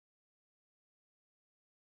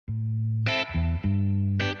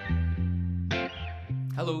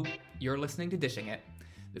Hello, you're listening to Dishing It,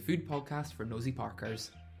 the food podcast for nosy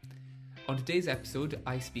Parkers. On today's episode,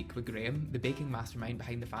 I speak with Graham, the baking mastermind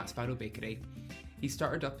behind the Fat Sparrow Bakery. He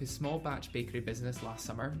started up his small batch bakery business last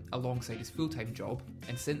summer alongside his full-time job,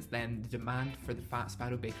 and since then the demand for the Fat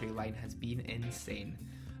Sparrow Bakery line has been insane.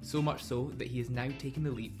 So much so that he is now taking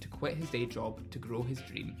the leap to quit his day job to grow his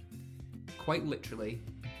dream. Quite literally,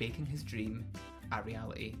 making his dream a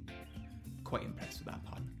reality. Quite impressed with that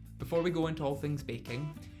pun. Before we go into all things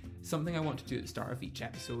baking, something I want to do at the start of each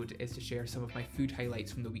episode is to share some of my food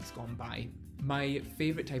highlights from the weeks gone by. My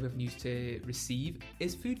favourite type of news to receive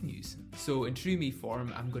is food news. So in true me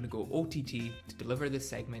form, I'm going to go OTT to deliver this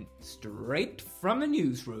segment straight from the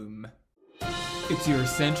newsroom. It's your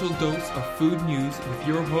essential dose of food news with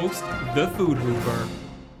your host, the Food Hooper.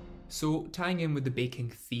 So tying in with the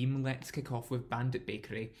baking theme, let's kick off with Bandit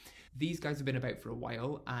Bakery. These guys have been about for a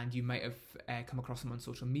while and you might have come across them on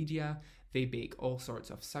social media. They bake all sorts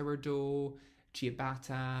of sourdough,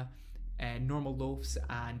 ciabatta, normal loaves,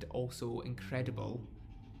 and also incredible,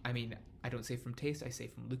 I mean, I don't say from taste, I say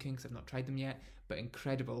from looking because I've not tried them yet, but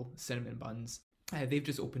incredible cinnamon buns. They've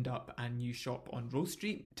just opened up a new shop on Rose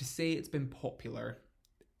Street. To say it's been popular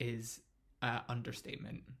is an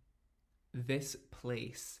understatement. This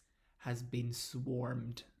place has been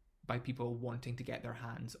swarmed by people wanting to get their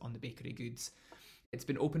hands on the bakery goods. It's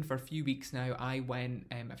been open for a few weeks now. I went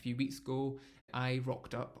a few weeks ago. I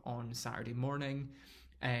rocked up on Saturday morning,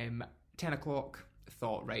 10 o'clock,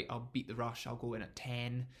 thought, right, I'll beat the rush, I'll go in at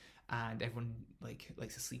 10, and everyone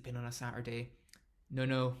likes to sleep in on a Saturday.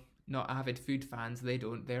 No, not avid food fans,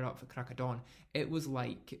 they're up for crack of dawn. It was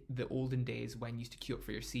like the olden days when you used to queue up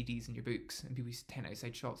for your CDs and your books, and people used to tent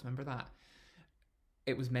outside shops, remember that?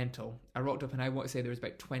 It was mental. I rocked up and I want to say there was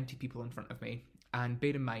about 20 people in front of me. And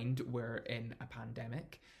bear in mind, we're in a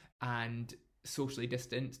pandemic and socially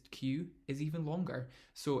distanced queue is even longer.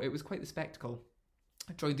 So it was quite the spectacle.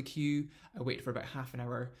 I joined the queue, I waited for about half an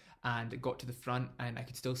hour and got to the front and I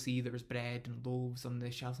could still see there was bread and loaves on the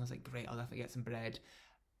shelves. And I was like, great, I'll definitely get some bread.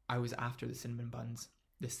 I was after the cinnamon buns.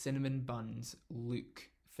 The cinnamon buns look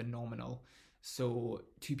phenomenal. So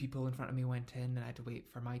 2 people in front of me went in and I had to wait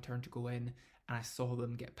for my turn to go in. And I saw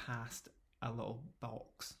them get past a little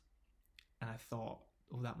box. And I thought,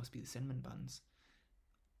 oh, that must be the cinnamon buns.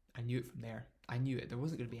 I knew it from there. I knew it. There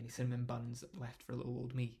wasn't going to be any cinnamon buns left for little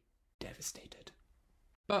old me. Devastated.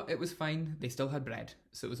 But it was fine. They still had bread,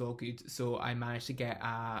 so it was all good. So I managed to get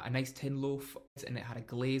a nice tin loaf, and it had a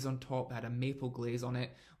glaze on top. It had a maple glaze on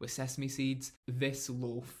it with sesame seeds. This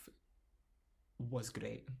loaf was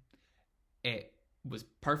great. It was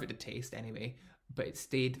perfect to taste anyway, but it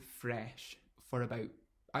stayed fresh for about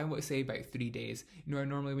 3 days. You know,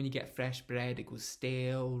 normally when you get fresh bread, it goes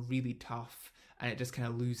stale, really tough, and it just kind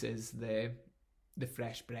of loses the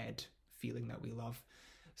fresh bread feeling that we love.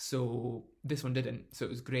 So this one didn't. So it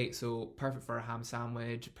was great. So perfect for a ham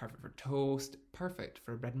sandwich, perfect for toast, perfect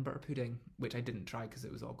for bread and butter pudding, which I didn't try because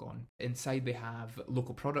it was all gone. Inside they have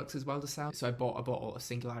local products as well to sell. So I bought a bottle of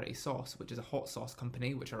Singularity Sauce, which is a hot sauce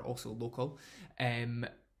company, which are also local.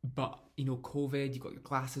 But, you know, COVID, you've got your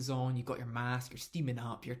glasses on, you've got your mask, you're steaming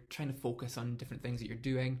up, you're trying to focus on different things that you're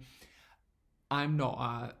doing. I'm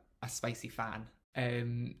not a spicy fan.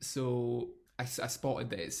 So I spotted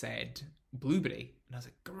that it said blueberry. And I was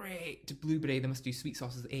like, great, blueberry, they must do sweet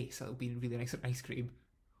sauce as ace. That'll be really nice on ice cream.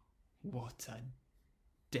 What a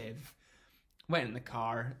div. Went in the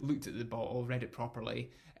car, looked at the bottle, read it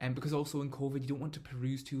properly. And because also in COVID, you don't want to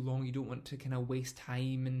peruse too long. You don't want to kind of waste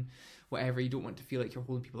time and whatever. You don't want to feel like you're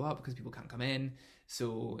holding people up because people can't come in.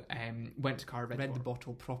 So went to car, read the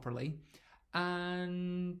bottle properly.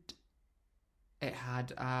 And it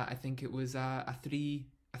had, I think it was a 3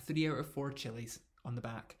 out of 4 chilies on the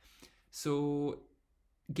back. So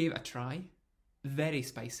gave it a try. Very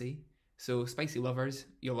spicy. So spicy lovers,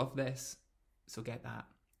 you'll love this. So get that.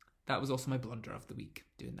 That was also my blunder of the week,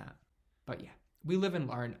 doing that. But yeah, we live and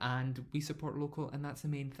learn and we support local, and that's the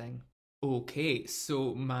main thing. Okay,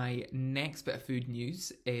 so my next bit of food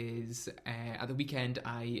news is at the weekend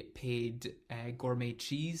I paid Gourmet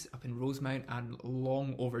Cheese up in Rosemount, and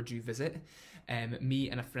long overdue visit. Me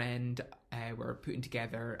and a friend were putting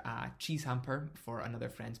together a cheese hamper for another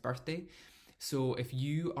friend's birthday. So if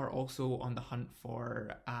you are also on the hunt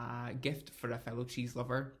for a gift for a fellow cheese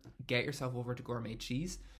lover, get yourself over to Gourmet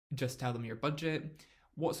Cheese. Just tell them your budget,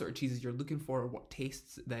 what sort of cheeses you're looking for, or what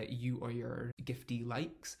tastes that you or your giftee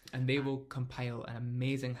likes, and they will compile an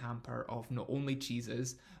amazing hamper of not only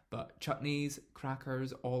cheeses, but chutneys,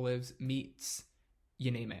 crackers, olives, meats,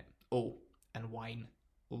 you name it. Oh, and wine.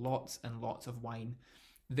 Lots and lots of wine.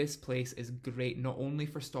 This place is great not only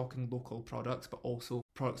for stocking local products, but also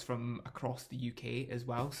products from across the UK as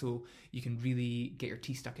well, so you can really get your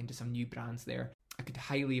teeth stuck into some new brands there. I could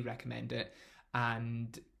highly recommend it,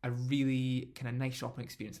 and a really kind of nice shopping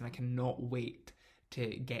experience, and I cannot wait to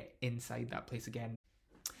get inside that place again.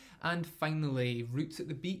 And finally, Roots at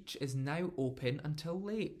the Beach is now open until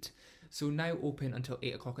late. So now open until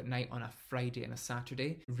 8 o'clock at night on a Friday and a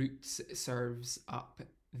Saturday. Roots serves up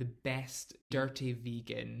the best dirty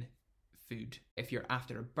vegan food. If you're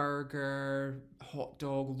after a burger, hot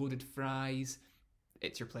dog, loaded fries,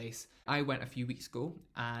 it's your place. I went a few weeks ago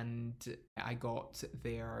and I got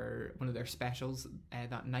one of their specials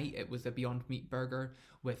that night. It was a Beyond Meat burger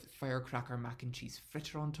with firecracker mac and cheese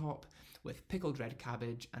fritter on top, with pickled red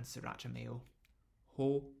cabbage and sriracha mayo.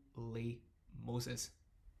 Holy Moses.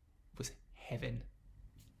 It was heaven.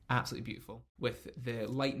 Absolutely beautiful. With the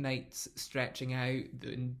light nights stretching out,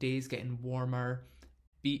 the days getting warmer,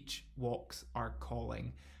 beach walks are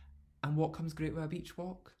calling. And what comes great with a beach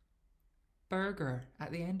walk? Burger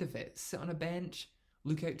at the end of it. Sit on a bench,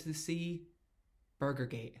 look out to the sea. Burger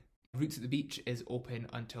Gate. Roots at the Beach is open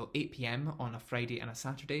until 8 p.m. on a Friday and a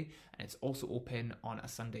Saturday, and it's also open on a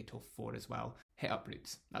Sunday till 4 as well. Hit up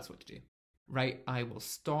Roots. That's what to do. Right, I will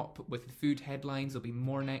stop with the food headlines. There'll be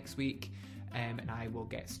more next week, and I will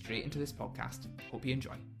get straight into this podcast. Hope you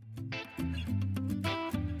enjoy.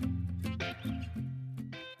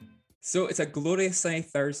 So it's a glorious sunny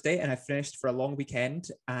Thursday, and I finished for a long weekend,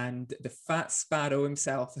 and the fat sparrow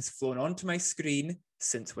himself has flown onto my screen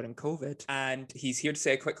since we're in COVID, and he's here to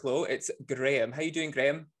say a quick hello. It's Graham. How you doing,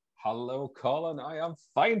 Graham? Hello, Colin. I am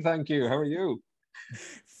fine, thank you. How are you?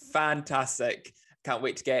 Fantastic. Can't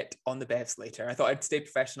wait to get on the bevs later. I thought I'd stay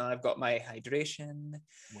professional. I've got my hydration.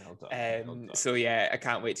 Well done. So yeah, I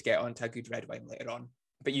can't wait to get on to a good red wine later on.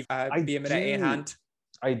 But you've be a minute in hand.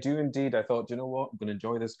 I do indeed. I thought, you know what? I'm going to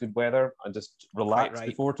enjoy this good weather and just relax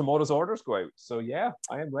before tomorrow's orders go out. So yeah,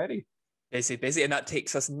 I am ready. Busy. And that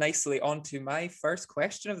takes us nicely on to my first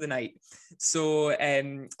question of the night. So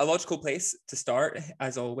a logical place to start,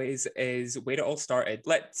 as always, is where it all started.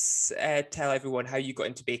 Let's tell everyone how you got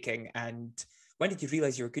into baking and when did you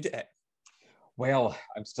realise you were good at it? Well,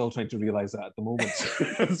 I'm still trying to realise that at the moment.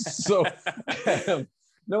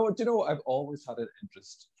 No, do you know, I've always had an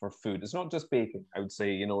interest for food. It's not just baking. I would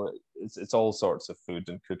say, you know, it's all sorts of food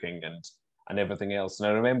and cooking and everything else. And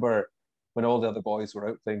I remember when all the other boys were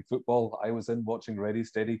out playing football, I was in watching Ready,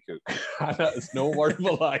 Steady, Cook. And that is no word of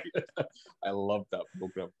a lie. I loved that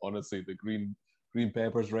program. Honestly, the green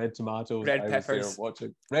peppers, red tomatoes. Red peppers. I was there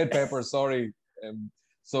watching red peppers. Sorry.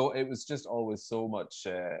 So it was just always so much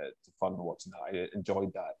fun watching that. I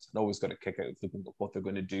enjoyed that. I always got a kick out of thinking of what they're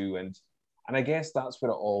going to do. And I guess that's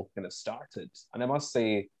where it all kind of started. And I must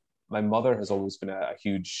say, my mother has always been a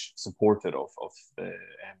huge supporter of the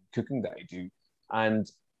cooking that I do. And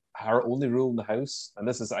her only rule in the house, and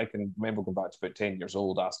this is, I can remember going back to about 10 years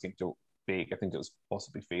old asking to bake, I think it was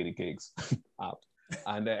possibly fairy cakes apt.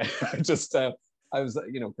 And I was like,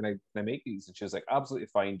 you know, can I make these? And she was like, absolutely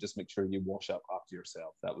fine. Just make sure you wash up after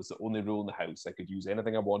yourself. That was the only rule in the house. I could use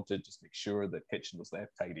anything I wanted. Just make sure the kitchen was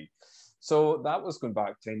left tidy. So that was going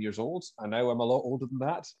back 10 years old. And now I'm a lot older than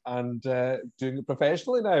that and doing it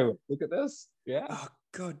professionally now. Look at this. Yeah. Oh,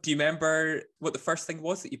 God. Do you remember what the first thing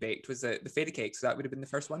was that you baked? Was it the fairy cake? So that would have been the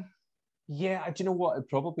first one? Yeah. Do you know what? It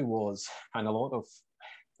probably was. And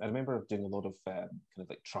I remember doing a lot of kind of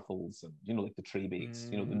like truffles and, you know, like the tray bakes,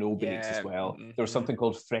 you know, the no bakes as well. Mm-hmm. There was something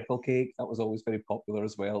called freckle cake. That was always very popular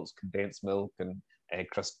as well. It was condensed milk and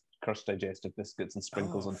crushed digestive biscuits and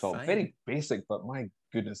sprinkles on top. Fine. Very basic, but my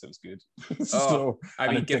goodness, it was good.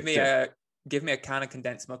 Give me a can of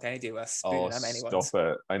condensed milk any day with a spoon. Stop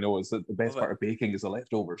it. I know, it's the best part of baking is the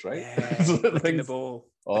leftovers, right? Yeah, in the bowl.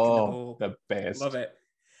 The best. Love it.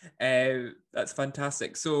 That's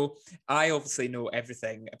fantastic. So I obviously know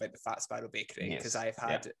everything about the Fat Sparrow Bakery because I've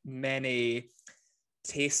had many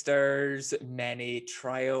tasters, many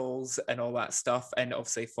trials and all that stuff, and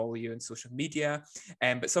obviously follow you on social media,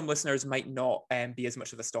 but some listeners might not be as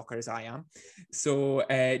much of a stalker as I am. So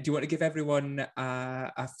do you want to give everyone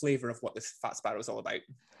a flavour of what this Fat Sparrow is all about?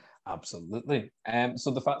 Absolutely. So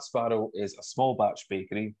the Fat Sparrow is a small batch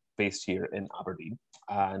bakery based here in Aberdeen,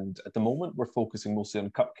 and at the moment we're focusing mostly on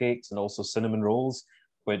cupcakes and also cinnamon rolls,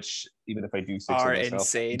 which, even if I do say so myself,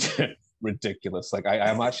 insane. Ridiculous. Like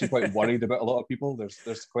I'm actually quite worried about a lot of people.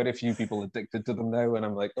 There's quite a few people addicted to them now, and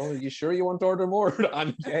I'm like, oh, are you sure you want to order more?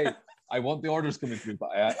 And yeah, I want the orders coming through,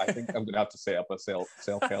 but I think I'm gonna have to set up a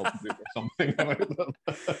self-help group or something about them.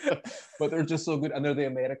 But they're just so good, and they're the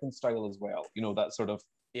American style as well. You know, that sort of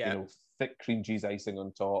you know, thick cream cheese icing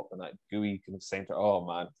on top and that gooey kind of center. Oh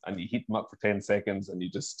man! And you heat them up for 10 seconds, and you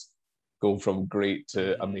just go from great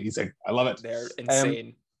to amazing. I love it. They're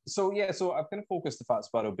insane. So I've kind of focused the Fat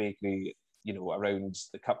Sparrow Bakery, around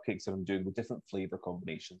the cupcakes that I'm doing with different flavor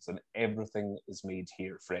combinations, and everything is made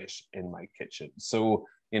here fresh in my kitchen. So,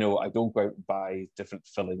 I don't go out and buy different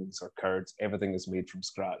fillings or curds. Everything is made from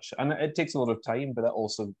scratch. And it takes a lot of time, but it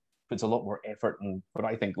also puts a lot more effort and what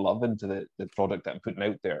I think love into the product that I'm putting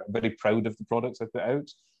out there. I'm very proud of the products I put out.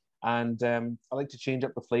 And I like to change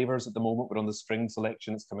up the flavors at the moment. We're on the spring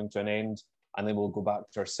selection, it's coming to an end. And then we'll go back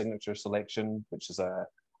to our signature selection, which is a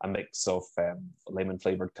mix of lemon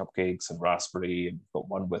flavored cupcakes and raspberry, and we've got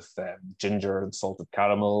one with ginger and salted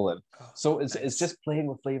caramel. And so it's just playing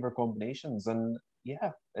with flavor combinations. And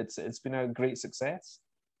yeah, it's been a great success.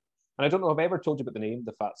 And I don't know if I ever told you about the name,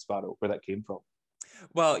 the Fat Sparrow, where that came from.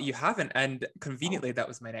 Well, you haven't, and conveniently, that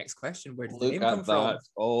was my next question. Where did the name come from?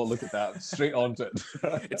 Oh, look at that! Straight onto it.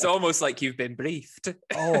 It's almost like you've been briefed.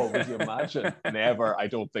 Oh, would you imagine? Never. I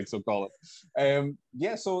don't think so, Colin.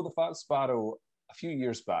 So the Fat Sparrow, a few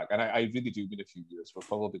years back, and I really do mean a few years. We're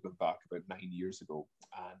probably going back about 9 years ago,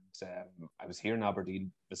 and I was here in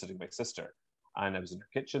Aberdeen visiting my sister, and I was in her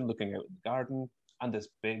kitchen looking out in the garden, and this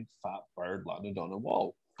big fat bird landed on a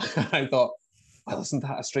wall. I thought, well, isn't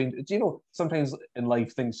that a strange? Do you know, sometimes in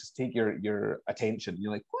life things just take your attention.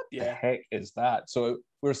 You're like, what the heck is that? So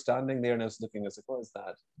we were standing there, and I was looking. I was like, what is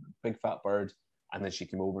that? Big fat bird. And then she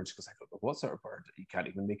came over and she goes, I don't know, what sort of bird? You can't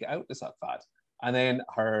even make it out. It's that fat. And then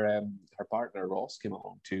her partner Ross came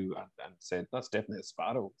along too and said, that's definitely a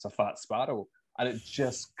sparrow. It's a fat sparrow. And it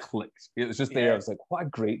just clicked. It was just there. I was like, what a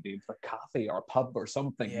great name for a cafe or a pub or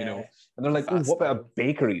something, And they're like, what about a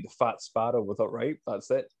bakery? The Fat Sparrow. We thought, right, that's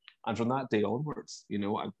it. And from that day onwards,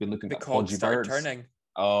 I've been looking at podgy birds. Turning.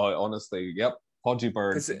 Oh, honestly, yep, podgy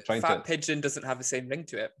birds. Because pigeon doesn't have the same ring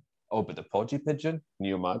to it. Oh, but the podgy pigeon? Can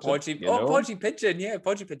you imagine? Podgy pigeon, yeah,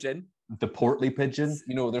 podgy pigeon. The portly pigeon.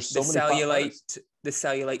 There's so many. The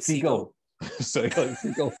cellulite seagull. Cellulite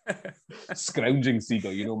seagull. Scrounging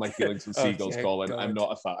seagull. My feelings with seagulls, Colin. God. I'm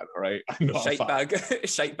not a fan, all right? I'm not a fan.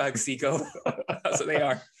 Shite bag seagull. That's what they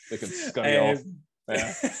are. They can scurry off.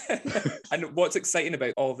 Yeah. And what's exciting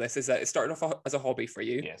about all of this is that it started off as a hobby for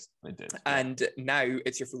you. Yes, it did. And now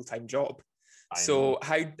it's your full-time job. So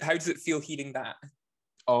how does it feel hearing that?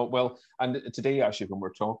 Oh, well, and today, actually, when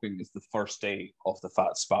we're talking, is the first day of the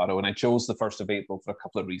Fat Sparrow. And I chose the 1st of April for a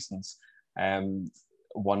couple of reasons.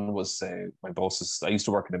 One was my bosses. I used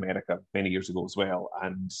to work in America many years ago as well.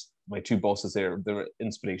 And my two bosses there, they were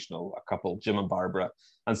inspirational, a couple, Jim and Barbara.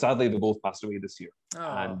 And sadly, they both passed away this year. Oh.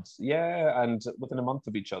 And within a month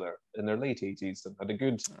of each other in their late 80s, and had a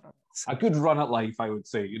good run at life, I would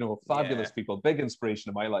say. Fabulous people, big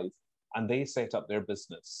inspiration in my life. And they set up their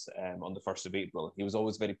business on the 1st of April. He was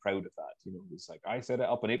always very proud of that. He was like, I set it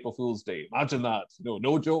up on April Fool's Day. Imagine that.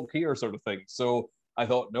 No joke here sort of thing. So I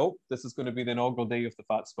thought, nope, this is going to be the inaugural day of the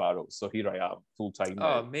Fat Sparrow. So here I am, full-time.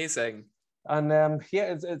 Oh, amazing. And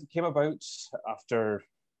it came about after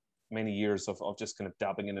many years of just kind of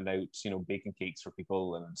dabbing in and out, baking cakes for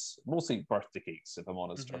people, and mostly birthday cakes, if I'm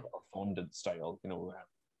honest, or fondant style,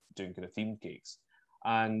 doing kind of themed cakes.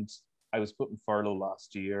 And I was put in furlough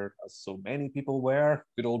last year, as so many people were.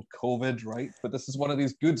 Good old COVID, right? But this is one of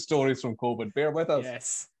these good stories from COVID. Bear with us.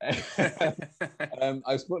 Yes. I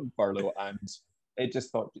was put in furlough, and I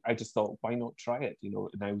just thought, why not try it?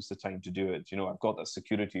 Now's the time to do it. I've got that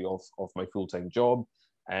security of my full-time job,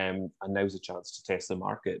 and now's a chance to test the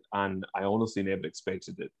market. And I honestly never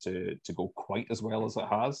expected it to go quite as well as it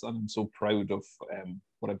has. And I'm so proud of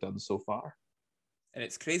what I've done so far. And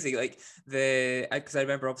it's crazy, because I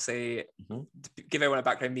remember, obviously, to give everyone a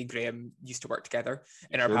background, me and Graham used to work together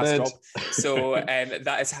in our past job. So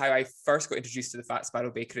that is how I first got introduced to the Fat Sparrow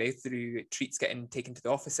Bakery, through treats getting taken to the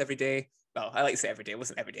office every day. Well, I like to say every day. It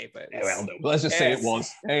wasn't every day, but... no. Let's just say it was.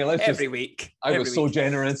 Hey, every week. I was so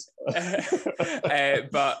generous.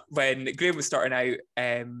 But when Graham was starting out,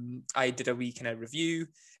 I did a wee kind of review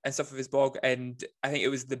and stuff of his blog, and I think it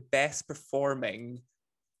was the best performing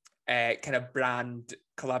kind of brand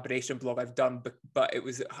collaboration blog I've done, but it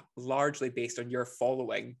was largely based on your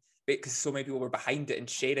following, because so many people were behind it and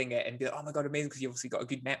sharing it and be like, oh my God, amazing, because you obviously got a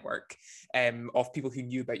good network of people who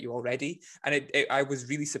knew about you already. And I was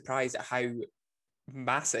really surprised at how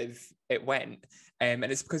massive it went. And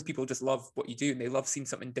it's because people just love what you do and they love seeing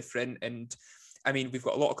something different. And I mean, we've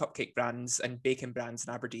got a lot of cupcake brands and baking brands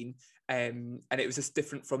in Aberdeen. And it was just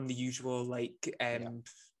different from the usual, what's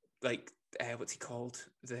he called?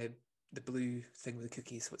 The blue thing with the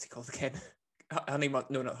cookies. What's he called again? Not Honey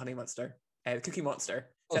Monster. Cookie Monster.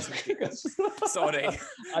 Sesame Street. Sorry.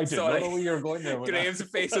 I didn't know where you were going there. Graham's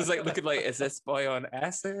face was like looking like, is this boy on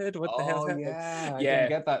acid? What the hell's happening? Yeah, I didn't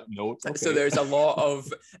get that note. Okay. So there was a lot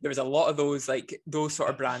of those, like those sort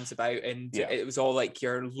of brands about, and it was all like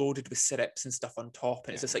you're loaded with syrups and stuff on top,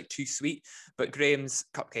 and it's just like too sweet. But Graham's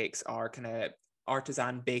cupcakes are kind of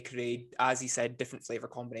artisan bakery, as he said, different flavor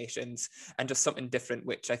combinations, and just something different,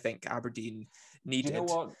 which I think Aberdeen needed. Do you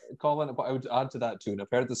know what, Colin? But I would add to that too, and I've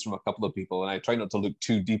heard this from a couple of people, and I try not to look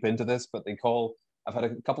too deep into this, but I've had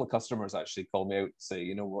a couple of customers actually call me out and say,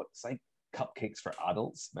 you know what, it's like cupcakes for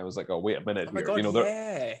adults. And I was like, oh, wait a minute here.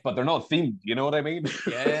 God, but they're not themed, you know what I mean?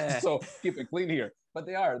 Yeah. So keep it clean here. But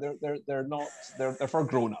they are. They're not. They're for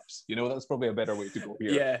grown-ups. You know, that's probably a better way to go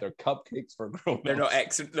here. Yeah. They're cupcakes for grown-ups. They're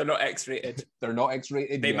not X-rated. They're not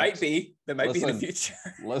X-rated. They yet. might be. They might be in the future.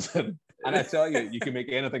 Listen, and I tell you, you can make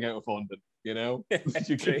anything out of fondant. You know,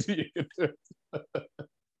 you can do it.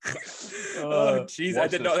 Oh jeez, I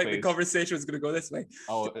did not think the conversation was going to go this way.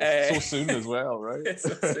 Oh, it's so soon as well, right?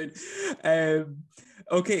 So soon.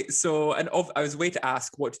 Okay, so I was waiting to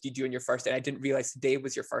ask, what did you do on your first day? I didn't realize today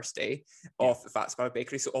was your first day of the Fat Sparrow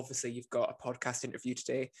Bakery. So obviously you've got a podcast interview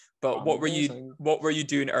today. But what were you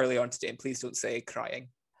doing early on today? And please don't say crying.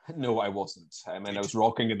 No, I wasn't. I mean, I was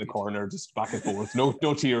rocking in the corner, just back and forth. No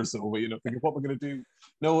tears, though. You know, thinking, what we're going to do.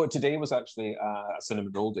 No, today was actually a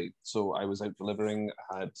cinnamon roll day. So I was out delivering,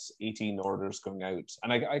 had 18 orders going out,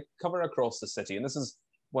 and I cover across the city. And this is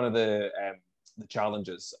one of the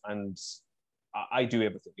challenges. And I do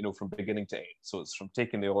everything, you know, from beginning to end. So it's from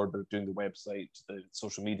taking the order, doing the website, to the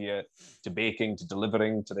social media, to baking, to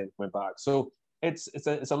delivering, to then coming back. So it's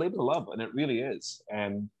a labor of love, and it really is.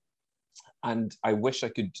 And I wish I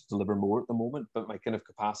could deliver more at the moment, but my kind of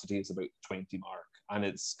capacity is about 20 mark, and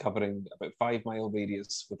it's covering about 5-mile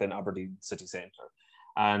radius within Aberdeen city centre.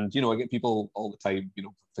 And, you know, I get people all the time, you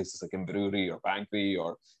know, places like Inverurie or Banbury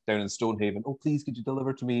or down in Stonehaven, oh, please, could you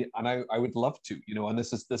deliver to me? And I would love to, you know, and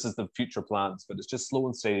this is the future plans, but it's just slow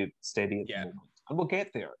and steady at the moment. And we'll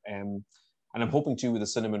get there. And I'm hoping to, with the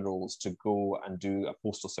cinnamon rolls, to go and do a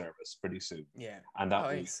postal service pretty soon. Yeah. And that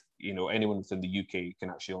way, you know, anyone within the UK can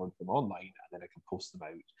actually order them online, and then I can post them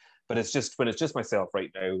out. But it's just myself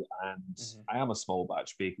right now, and I am a small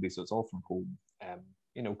batch bakery, so it's all from home.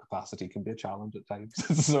 You know, capacity can be a challenge at times.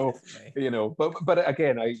 So, you know, but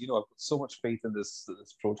again, I've got so much faith in this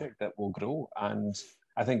project that will grow. And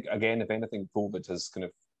I think, again, if anything, COVID has kind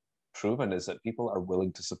of proven is that people are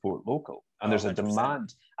willing to support local, and there's a 100%.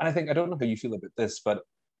 Demand. And I think, I don't know how you feel about this, but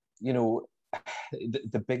you know,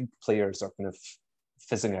 the big players are kind of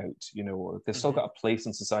fizzing out. You know, they've still got a place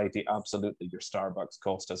in society, absolutely, your Starbucks,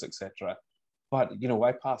 Costas, etc. But you know,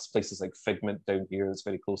 I pass places like Figment down here, it's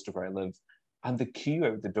very close to where I live, and the queue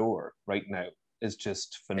out the door right now is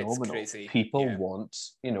just phenomenal. People want,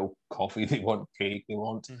 you know, coffee, they want cake, they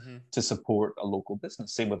want to support a local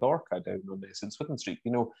business. Same with Orca down on this in Swithin Street.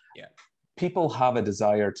 You know, people have a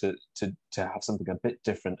desire to have something a bit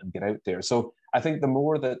different and get out there. So I think the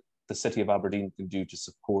more that the city of Aberdeen can do to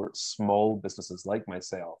support small businesses like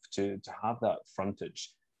myself to have that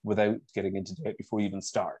frontage without getting into debt before you even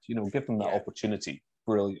start, you know, give them that opportunity.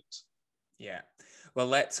 Brilliant. Yeah. Well,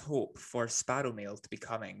 let's hope for Sparrow Mail to be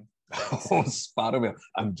coming. Oh, Sparrow Mail.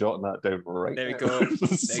 I'm jotting that down right there. We go.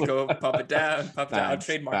 There you go. Pop it down. Pop it down. I'll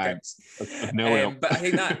trademark it. No. But I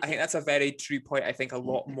think that's a very true point. I think a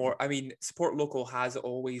lot more. I mean, support local has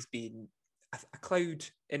always been a cloud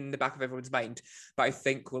in the back of everyone's mind. But I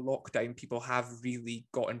think with lockdown, people have really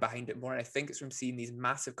gotten behind it more. And I think it's from seeing these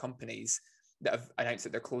massive companies that have announced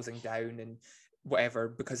that they're closing down and whatever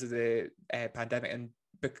because of the pandemic. And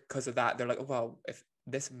because of that, they're like, oh, well, if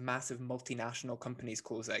this massive multinational company is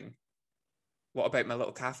closing, what about my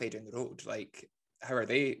little cafe down the road? Like, how are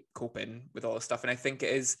they coping with all this stuff? And I think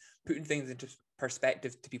it is putting things into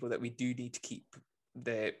perspective to people that we do need to keep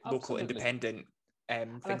the local independent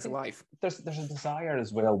things alive. There's a desire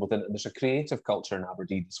as well within, there's a creative culture in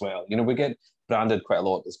Aberdeen as well. You know, we get branded quite a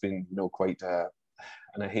lot as being, you know, quite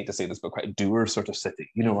and I hate to say this, but quite a doer sort of city,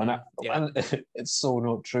 you know, and it's so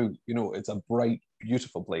not true. You know, it's a bright,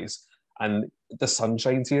 beautiful place. And the sun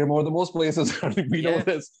shines here more than most places. We know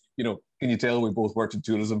this. You know, can you tell we both worked in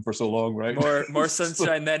tourism for so long, right? More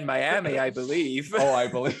sunshine than Miami, I believe. Oh, I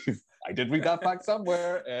believe. I did read that fact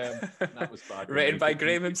somewhere. That was bad. Written by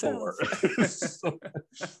Graham himself.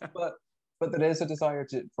 But there is a desire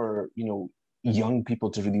for, you know, young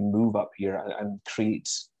people to really move up here and create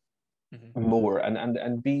more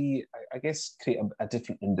and be, I guess, create a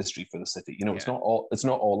different industry for the city. You know, it's not all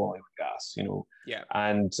oil and gas, you know. Yeah.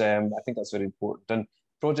 And I think that's very important. And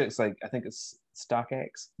projects like, I think it's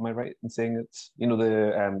StackX, am I right in saying it? You know,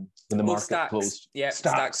 when the market closed. Yeah,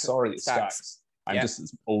 Stacks. Sorry, Stacks. I'm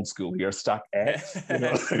just old school here, stack X,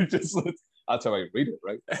 just that's how I read it,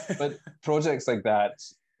 right? But projects like that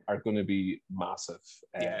are going to be massive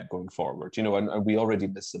going forward, and we already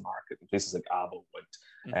miss the market in places like Avo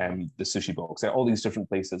and the Sushi Box, all these different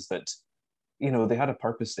places that, they had a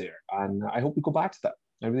purpose there. And I hope we go back to that.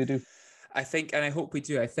 I really do. I think, and I hope we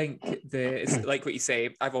do. I think it's like what you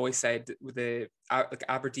say. I've always said with like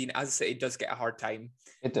Aberdeen as a city does get a hard time.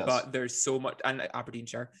 It does, but there's so much, and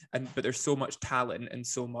Aberdeenshire, but there's so much talent and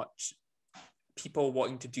so much people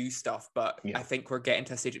wanting to do stuff. But I think we're getting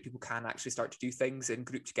to a stage that people can actually start to do things and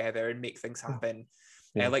group together and make things happen.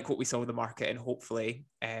 Like what we saw in the market, and hopefully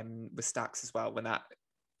with Stacks as well when that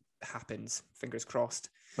happens. Fingers crossed.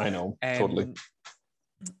 I know, totally.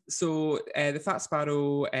 So the Fat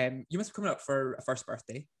Sparrow, you must be coming up for a first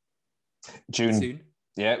birthday. June. Soon.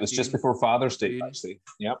 Yeah, it was just before Father's Day, actually.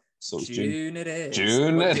 Yep. So it's June. It is.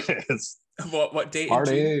 June it is. What date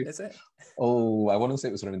Party. in June is it? Oh, I want to say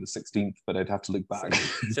it was around the 16th, but I'd have to look back.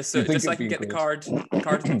 Just so I can get the card in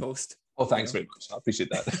the post. Oh, thanks very much. I appreciate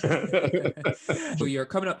that. So you're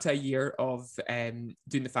coming up to a year of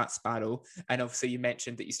doing the Fat Sparrow, and obviously you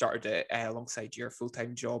mentioned that you started it alongside your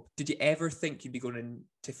full-time job. Did you ever think you'd be going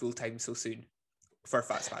into full-time so soon for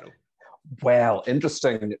Fat Sparrow? Well,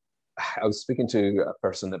 interesting. I was speaking to a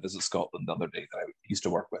person that visits Scotland the other day that I used to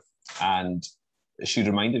work with, and she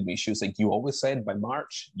reminded me, she was like, you always said by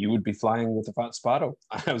March you would be flying with the Fat Sparrow.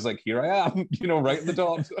 I was like, here I am, right at the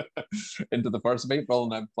dot into the 1st of April,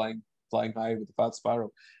 and I'm flying high with the Fat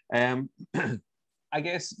Sparrow. I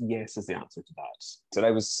guess yes is the answer to that. So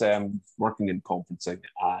I was working in conferencing,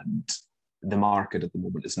 and the market at the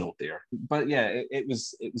moment is not there. But yeah, it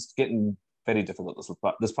was getting very difficult.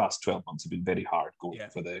 This past 12 months have been very hard going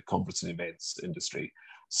for the conference and events industry.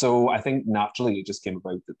 So I think naturally it just came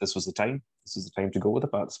about that this was the time. This is the time to go with the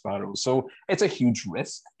Fat Sparrow. So it's a huge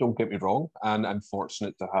risk, don't get me wrong. And I'm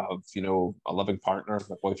fortunate to have, a loving partner,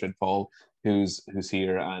 my boyfriend Paul, who's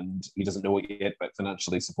here, and he doesn't know it yet, but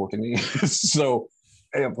financially supporting me. So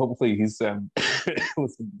hopefully he's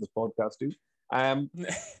listening to this podcast too.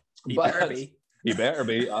 He better be. He better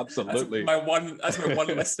be, absolutely. That's my one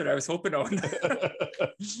listener I was hoping on.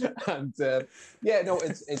 And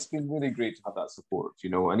it's been really great to have that support,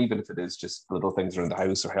 and even if it is just little things around the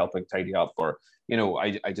house or helping tidy up, or,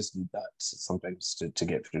 I just need that sometimes to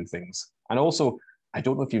get through things. And also, I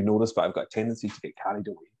don't know if you've noticed, but I've got a tendency to get carried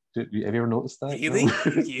away. Have you ever noticed that? Really?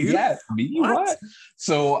 You? Yeah, me? What?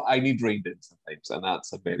 So I need reined in sometimes, and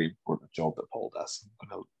that's a very important job that Paul does.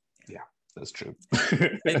 Yeah. That's true.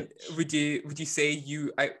 And would you say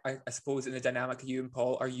you? I suppose in the dynamic of you and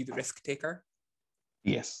Paul, are you the risk taker?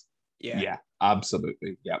 Yes. Yeah. Yeah.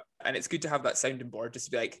 Absolutely. Yeah. And it's good to have that sounding board, just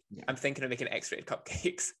to be like, I'm thinking of making X-rated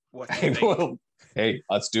cupcakes. What do you think? Well, hey,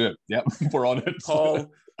 let's do it. Yep, we're on it.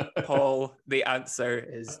 Paul. The answer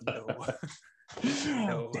is no.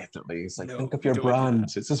 No. Definitely. It's like, think of your brand.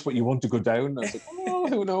 Is this what you want to go down? I was like,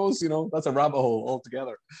 who knows? That's a rabbit hole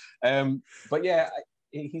altogether. But yeah.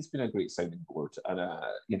 He's been a great sounding board, and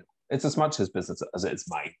it's as much his business as it is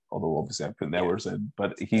mine. Although obviously I put the hours in,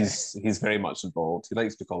 but he's very much involved. He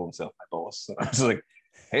likes to call himself my boss. And I was like,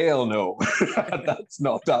 hell no, that's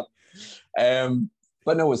not that.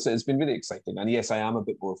 But no, it's been really exciting, and yes, I am a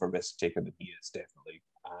bit more of a risk taker than he is, definitely.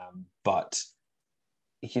 But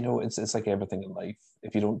it's like everything in life.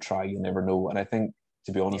 If you don't try, you never know. And I think,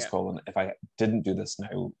 to be honest, Colin, if I didn't do this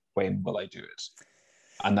now, when will I do it?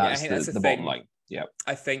 And that's the bottom line. Yeah,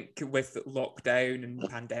 I think with lockdown and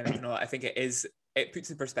pandemic and all that, I think it puts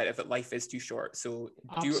in perspective that life is too short. So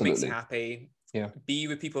do what makes you happy. Yeah. Be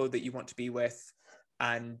with people that you want to be with,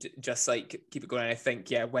 and just like keep it going. And I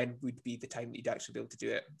think, when would be the time that you'd actually be able to do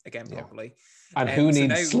it again properly? And who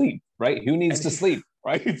needs sleep, right? Who needs to sleep,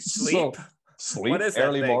 right? Sleep. Sleep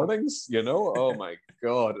early mornings, oh my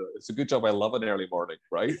god, it's a good job I love an early morning,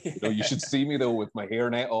 right? You should see me though with my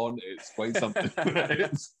hairnet on. It's quite something.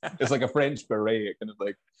 It's like a French beret. It kind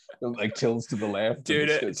of like tilts to the left. Doing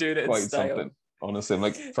it quite something. Honestly, I'm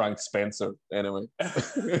like Frank Spencer. Anyway.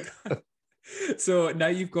 So now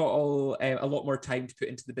you've got a lot more time to put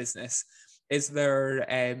into the business. Is there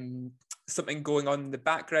something going on in the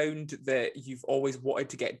background that you've always wanted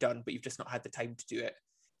to get done, but you've just not had the time to do it?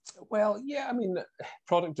 Well, yeah, I mean,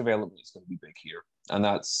 product development is going to be big here, and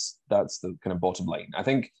that's the kind of bottom line. I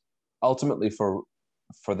think ultimately for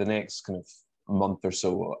the next kind of month or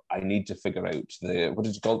so, I need to figure out what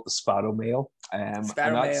did you call it, the Sparrow Mail?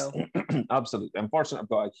 Sparrow Mail. Absolutely. I'm fortunate. I've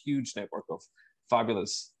got a huge network of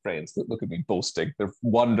fabulous friends that look at me boasting. They're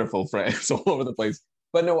wonderful friends all over the place.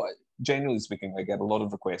 But no, generally speaking, I get a lot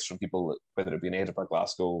of requests from people, whether it be in Edinburgh,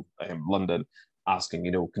 Glasgow, London,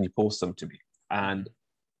 asking, can you post them to me? And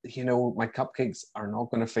my cupcakes are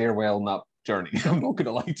not going to fare well in that journey. I'm not going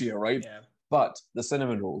to lie to you, right? Yeah. But the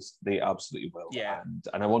cinnamon rolls, they absolutely will. Yeah.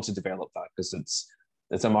 And I want to develop that because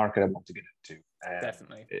it's a market I want to get into.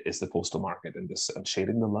 Definitely. It's the postal market and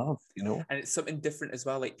sharing the love, And it's something different as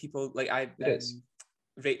well. Like people, like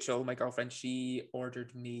Rachel, my girlfriend, she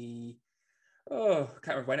ordered me, I can't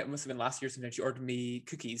remember when, it must have been last year or something. She ordered me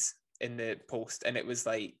cookies in the post, and it was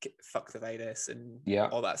like fuck the virus and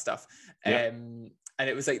all that stuff. And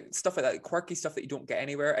it was like stuff like that, quirky stuff that you don't get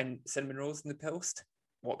anywhere, and cinnamon rolls in the post.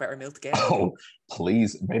 What better meal to get? Oh,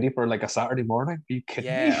 please. Ready for like a Saturday morning? Are you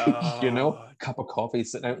kidding me? Cup of coffee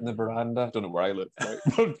sitting out in the veranda. I don't know where I live, right?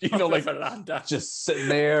 But, like veranda. Just sitting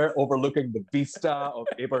there overlooking the vista of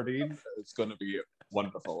Aberdeen. It's going to be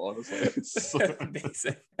wonderful, honestly. It's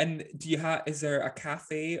amazing. And is there a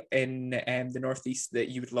cafe in the Northeast that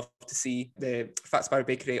you would love to see the Fat Sparrow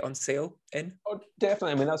Bakery on sale in? Oh,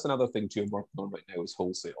 definitely. I mean, that's another thing too I'm working on right now is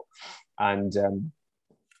wholesale. And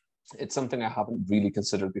it's something I haven't really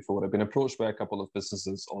considered before. I've been approached by a couple of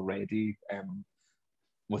businesses already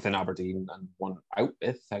within Aberdeen and one out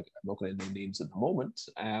with. I'm not going to name names at the moment.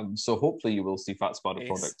 So hopefully you will see Fat Sparrow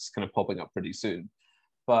products kind of popping up pretty soon.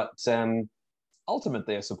 But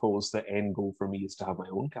ultimately, I suppose the end goal for me is to have my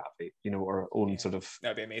own cafe, or own sort of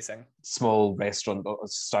that'd be amazing small restaurant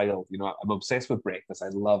style. I'm obsessed with breakfast. I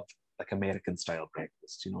love like American style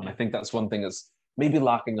breakfast, and I think that's one thing that's maybe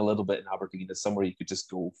lacking a little bit in Aberdeen is somewhere you could just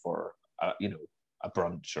go for, a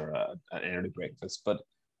brunch or an early breakfast. But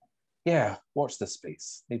yeah, watch this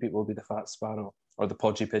space. Maybe it will be the Fat Sparrow or the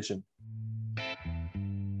Podgy Pigeon.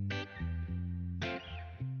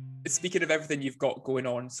 Speaking of everything you've got going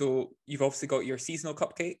on, so you've obviously got your seasonal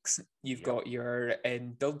cupcakes, you've got your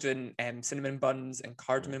indulgent cinnamon buns and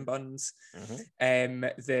cardamom buns.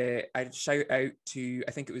 I'd shout out to,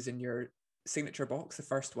 I think it was in your signature box, the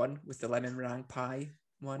first one with the lemon meringue pie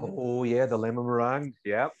one. Oh yeah, the lemon meringue.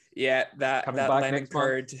 Yeah. Yeah, that lemon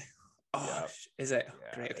curd. Is it?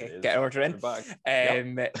 Yeah, great. Okay, get an order in.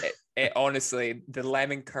 It honestly, the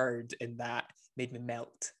lemon curd in that made me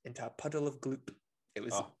melt into a puddle of gloop. It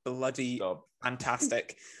was bloody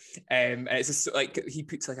fantastic. And it's just like he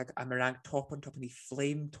puts like a meringue top on top and he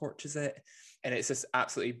flame torches it, and it's just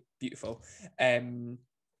absolutely beautiful.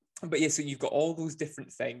 But yeah, so you've got all those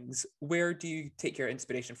different things. Where do you take your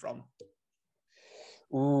inspiration from?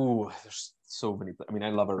 Ooh, there's so many. I mean,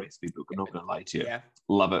 I love a recipe book. I'm not going to lie to you. Yeah.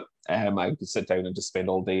 Love it. I could sit down and just spend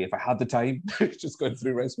all day, if I had the time, just going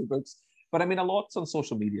through recipe books. But I mean, a lot's on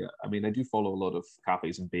social media. I mean, I do follow a lot of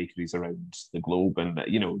cafes and bakeries around the globe, and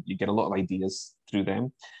you get a lot of ideas through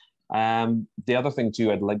them. The other thing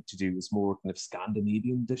too I'd like to do is more kind of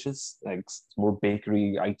Scandinavian dishes, like more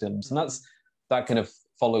bakery items, and that's that kind of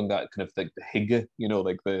following that kind of like the hygge,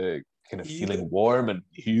 like the kind of feeling warm and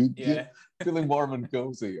feeling warm and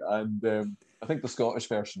cozy. And I think the Scottish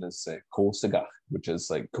version is Kosegach, which is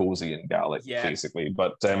like cozy in Gaelic, basically.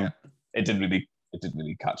 But it didn't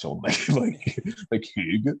really catch on like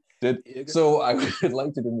hygge did. So I would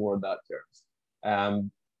like to do more in that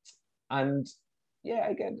terms. And yeah,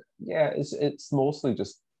 again, it's mostly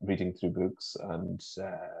just reading through books and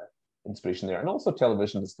inspiration there. And also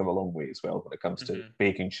television has come a long way as well when it comes to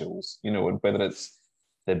baking shows, and whether it's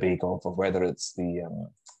the Bake Off or whether it's the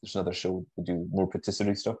there's another show they do more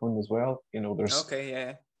patisserie stuff on as well. There's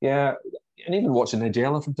and even watching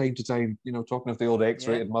Nigella from time to time, talking of the old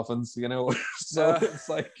X-rated muffins, so it's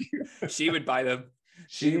like she would buy them.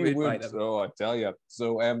 She would buy them. Oh, I tell you.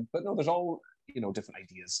 So but no, there's all different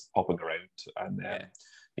ideas popping around, and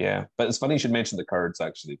but it's funny you should mention the curds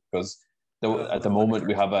actually, because at the moment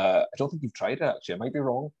we have I don't think you've tried it actually, I might be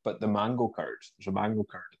wrong, but the mango curd. There's a mango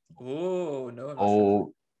curd. Oh no! Sure.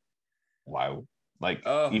 Wow! Like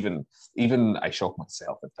even I shock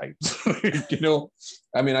myself at times.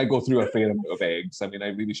 I mean, I go through a fair amount of eggs. I mean, I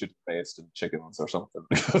really should invest in chickens or something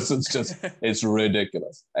because it's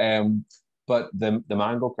ridiculous. But the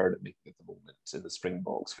mango curd I'm making at the moment in the spring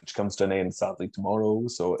box, which comes to an end sadly tomorrow,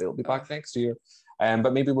 so it'll be back next year.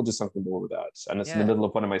 But maybe we'll do something more with that. And it's in the middle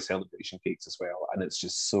of one of my celebration cakes as well, and it's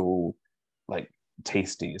just so like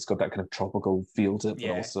tasty. It's got that kind of tropical feel to it,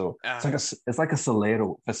 but also it's like a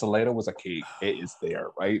Solero. If a Solero was a cake, it is there,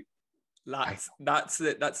 right? That's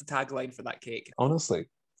the tagline for that cake. Honestly.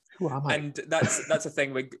 Who am I? And that's the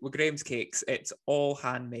thing with Graham's cakes. It's all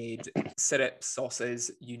handmade, syrup,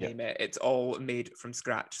 sauces, you name it. It's all made from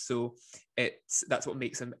scratch. So that's what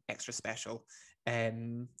makes them extra special.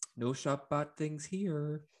 No shop bad things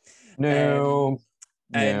here. No.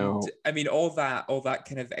 And I mean all that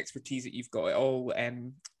kind of expertise that you've got, it all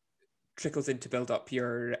trickles in to build up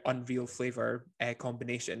your unreal flavor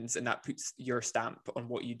combinations, and that puts your stamp on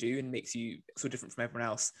what you do and makes you so different from everyone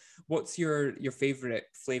else. What's your favorite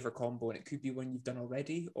flavor combo? And it could be one you've done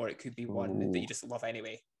already, or it could be one that you just love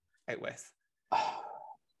anyway out with.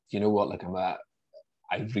 You know what? Like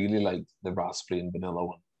I really like the raspberry and vanilla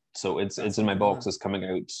one. So it's in my box. It's coming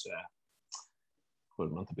out.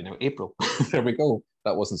 What month have we now? April. There we go.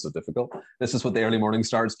 That wasn't so difficult. This is what the early morning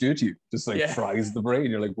starts do to you. Just like fries the brain.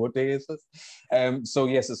 You're like, what day is this? So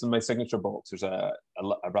yes, it's in my signature box. There's a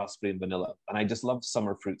raspberry and vanilla, and I just love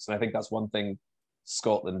summer fruits. And I think that's one thing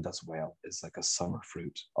Scotland does well, is like a summer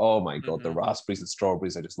fruit. Oh my god, the raspberries and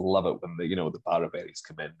strawberries. I just love it when the barberries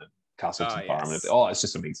come in and Castleton Farm. Yes. Oh, it's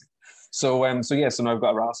just amazing. So so now I've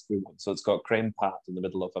got a raspberry one. So it's got creme pat in the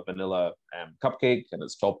middle of a vanilla cupcake, and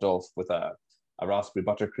it's topped off with a raspberry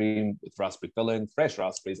buttercream with raspberry filling, fresh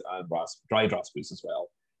raspberries, and dried raspberries as well.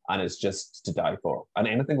 And it's just to die for. And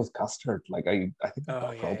anything with custard, like I think I've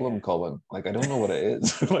got a problem, Colin. Like I don't know what it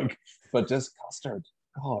is, but just custard.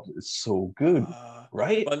 God, it's so good,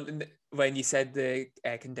 right? Well, when you said the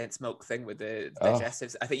condensed milk thing with the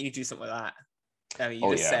digestives, I think you need to do something with that. I mean,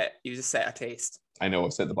 you just set a taste. I know,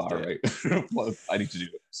 I've set the bar right. Well, I need to do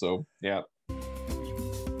it. So yeah.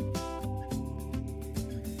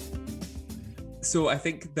 So I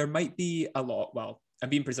think there might be a lot, well, I'm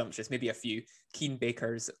being presumptuous, maybe a few keen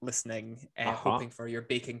bakers listening, hoping for your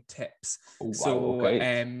baking tips. Oh, wow, so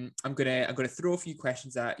okay. I'm gonna throw a few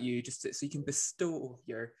questions at you just so you can bestow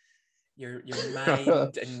your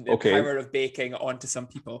mind and the power of baking onto some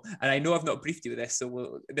people. And I know I've not briefed you with this,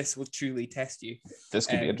 so this will truly test you. This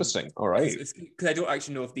could be interesting. All right. Because I don't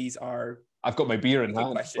actually know if these are. I've got my beer in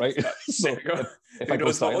hand, right? So if who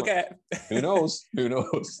knows what we'll get? Who knows? Who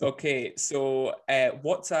knows? Okay, so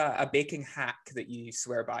what's a baking hack that you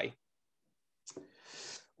swear by?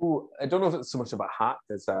 Oh, I don't know if it's so much of a hack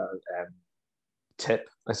as a tip,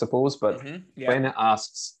 I suppose. But when it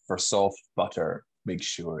asks for soft butter, make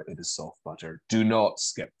sure it is soft butter. Do not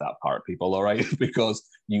skip that part, people, all right? Because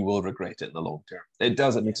you will regret it in the long term. It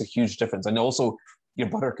does. It makes a huge difference. And also, your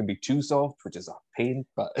butter can be too soft, which is a pain,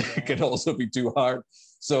 but it can also be too hard.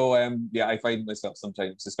 So, I find myself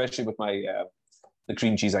sometimes, especially with my the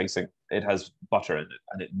cream cheese icing, it has butter in it,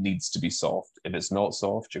 and it needs to be soft. If it's not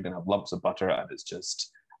soft, you're going to have lumps of butter, and it's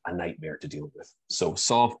just a nightmare to deal with. So,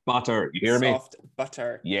 soft butter, you hear me? Soft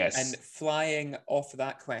butter. Yes. And flying off of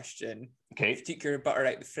that question, if you take your butter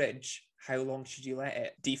out the fridge, how long should you let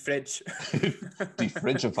it defridge?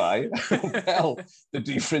 Defridgify? Well, the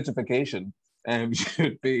defrigification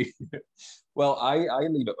should be, well, I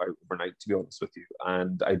leave it out overnight, to be honest with you,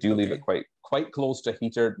 and I do leave it quite close to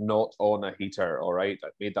heater, not on a heater. All right,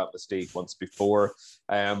 I've made that mistake once before.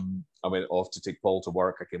 I went off to take Paul to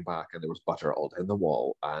work. I came back and there was butter all down the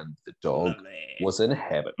wall, and the dog was in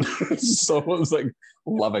heaven. So I was like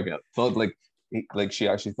loving it. Thought like she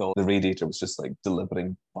actually thought the radiator was just like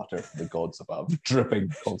delivering butter from the gods above,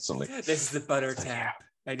 dripping constantly. This is the butter tap.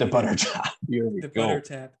 The butter tap. Here we go. Butter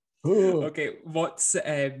tap. Okay, what's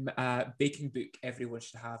a baking book everyone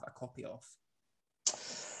should have a copy of?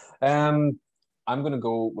 I'm going to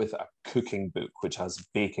go with a cooking book which has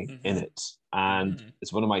baking in it, and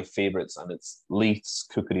it's one of my favorites, and it's Leith's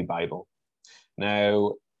Cookery Bible.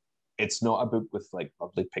 Now, it's not a book with like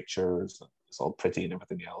lovely pictures, it's all pretty and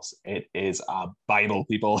everything else. It is a Bible,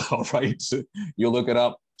 people. All right, you look it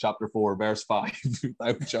up. Chapter 4, verse 5,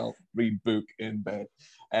 thou shalt read book in bed.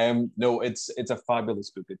 No, it's a fabulous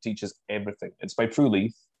book. It teaches everything. It's by Prue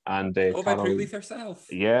Leith and by Prue Leith herself.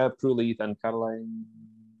 Yeah, Prue Leith and Caroline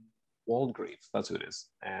Waldegrave. That's who it is.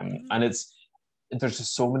 And there's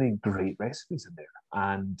just so many great recipes in there,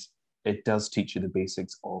 and it does teach you the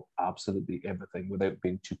basics of absolutely everything without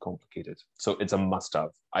being too complicated. So it's a must-have.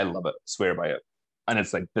 I love it. Swear by it. And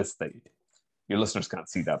it's like this thing. Your listeners can't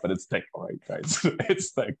see that, but it's thick. All right, guys.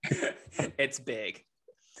 It's thick. It's big.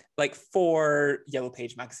 Like 4 Yellow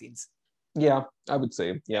Page magazines. Yeah, I would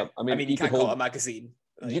say. Yeah. I mean you can't call it a magazine.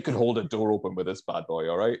 You can hold a door open with this bad boy,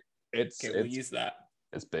 all right? We'll use that.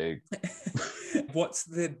 It's big. What's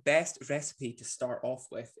the best recipe to start off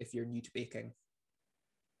with if you're new to baking?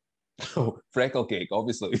 Oh, freckle cake,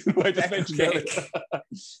 obviously. I just mentioned cake.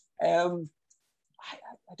 I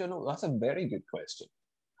don't know. That's a very good question.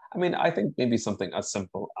 I mean, I think maybe something as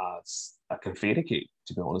simple as a confetti cake,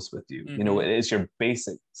 to be honest with you. You know, it is your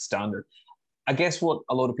basic standard. I guess what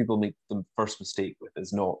a lot of people make the first mistake with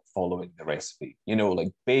is not following the recipe. You know, like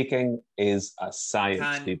baking is a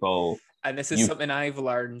science, people. And this is something I've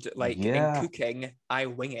learned, like in cooking, I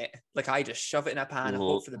wing it. Like I just shove it in a pan and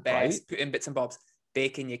hope for the best, put in bits and bobs.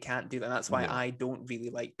 Baking, you can't do that. And that's why I don't really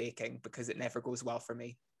like baking, because it never goes well for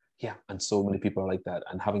me. Yeah, and so many people are like that,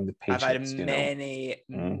 and having the I've had patience, many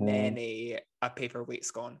a paperweight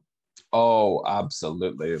scone. Oh,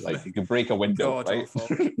 absolutely. Like you could break a window, God right?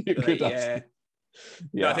 awful. You Like, could yeah.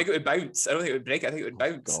 No, I think it would bounce. I don't think it would break. I think it would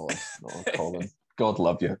bounce. God, no, Colin. God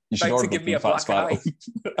love you. You should Bounce order and give them me a from Fat black eye.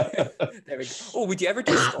 Sparrow. There we go. Oh, would you ever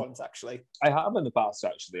do scones, actually? I have in the past,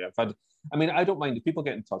 actually. I don't mind if people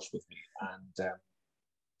get in touch with me and,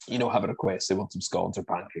 have a request, they want some scones or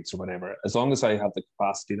pancakes or whatever. As long as I have the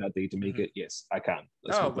capacity that day to make it, yes, I can.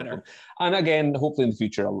 That's no problem. Winner. And again, hopefully in the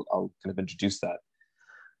future, I'll kind of introduce that.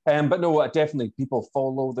 But no, definitely people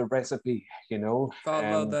follow the recipe, Follow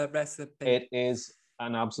the recipe. It is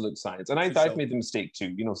an absolute science. And I've made the mistake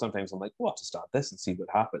too. Sometimes I'm like, well, I'll just start this and see what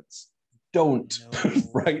happens. Don't. No,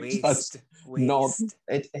 right? Waste. Not,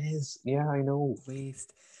 it is. Yeah, I know.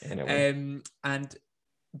 Waste. Anyway. And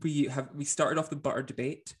we started off the butter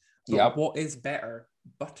debate. Yep. What is better,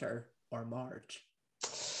 butter or Marge?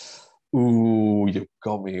 Ooh, you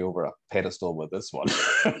got me over a pedestal with this one.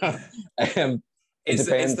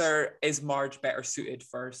 Is Marge better suited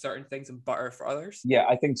for certain things and butter for others? Yeah,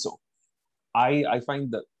 I think so. I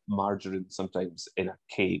find that margarine sometimes in a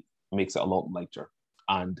cake makes it a lot lighter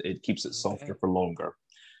and it keeps it softer for longer.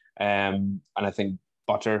 And I think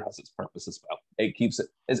butter has its purpose as well. It keeps it.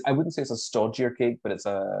 I wouldn't say it's a stodgier cake, but it's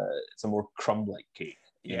a more crumb-like cake.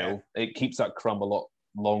 You know, it keeps that crumb a lot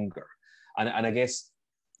longer. And I guess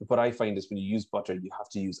what I find is when you use butter, you have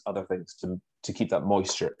to use other things to keep that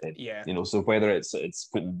moisture in. Yeah. So whether it's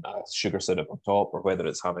putting a sugar syrup on top, or whether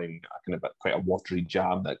it's having quite a watery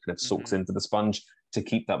jam that kind of soaks into the sponge to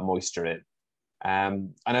keep that moisture in.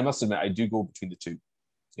 And I must admit, I do go between the two.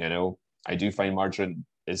 I do find margarine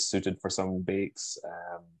is suited for some bakes.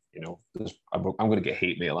 I'm going to get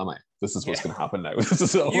hate mail, am I? This is what's going to happen now. You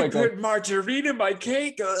put margarine in my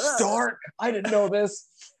cake? Stork! I didn't know this.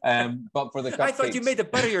 But for the cupcakes, I thought you made the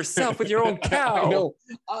butter yourself with your own cow. I know.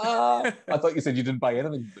 I thought you said you didn't buy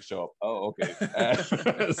anything from the shop. Oh, okay.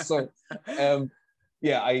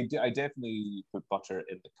 I definitely put butter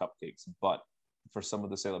in the cupcakes, but for some of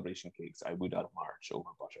the celebration cakes, I would add Marge over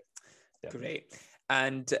butter. Definitely. Great.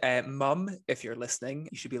 And Mum, if you're listening,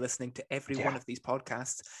 you should be listening to every one of these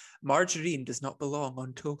podcasts. Margarine does not belong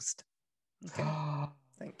on toast. Okay.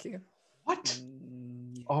 Thank you. What?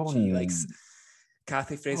 She likes...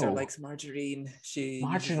 Kathy Fraser likes margarine.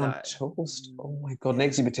 Margarine on toast? Oh my God.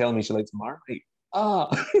 Next you'll be telling me she likes Marmite.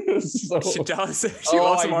 She does. She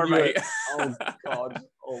loves Marmite. Oh God.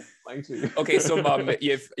 Oh, thank you. Okay, so Mum,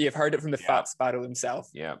 you've heard it from the Fat Sparrow himself.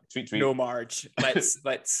 Yeah. Tweet. No Marge.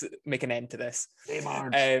 Let's make an end to this. Hey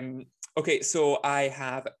Marge. Okay, so I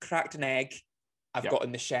have cracked an egg. I've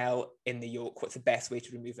gotten the shell in the yolk. What's the best way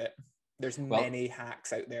to remove it? There's many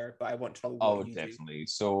hacks out there, but I want to know what you definitely.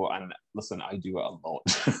 So, and listen, I do it a lot.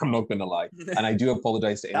 I'm not going to lie. And I do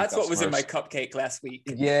apologize to any That's customers. what was in my cupcake last week.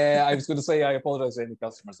 Yeah, I was going to say I apologize to any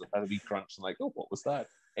customers that had a wee crunch and like, oh, what was that?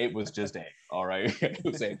 It was just egg, all right? It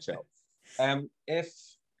was eggshell.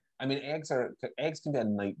 Eggs can be a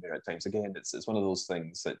nightmare at times. Again, it's one of those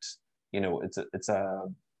things that, it's a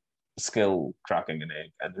skill cracking an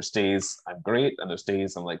egg, and there's days I'm great and there's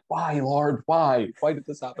days I'm like, why Lord, why did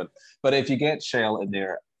this happen? But if you get shell in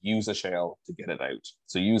there, use a shell to get it out.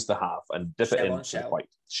 So use the half and dip it into the white.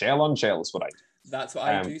 Shell on shell is what I do. That's what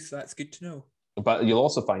I do, so that's good to know. But you'll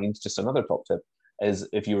also find, just another top tip, is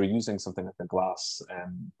if you were using something like a glass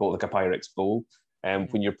bowl, like a Pyrex bowl,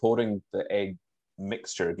 when you're pouring the egg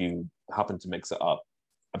mixture, if you happen to mix it up,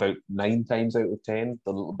 about 9 times out of 10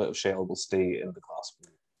 the little bit of shell will stay in the glass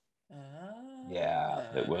bowl. Yeah,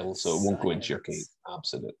 it will. So it won't go into your cake.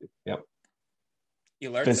 Absolutely. Yep.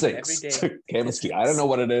 You learn physics, every day. Chemistry. I don't know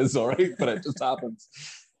what it is, all right, but it just happens.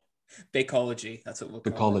 Bacology. That's what we'll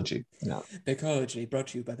call Bacology. it. Yeah. Bacology, brought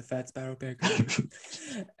to you by the Fat Sparrow Burger.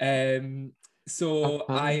 So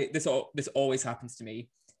this always happens to me.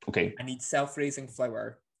 Okay. I need self-raising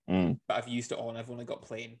flour, but I've used it all and I've only got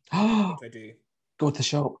plain. What do I do? Go to the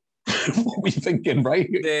shop. What were you thinking, right?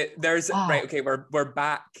 Right, okay, we're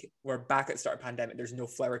back at the start of pandemic. There's no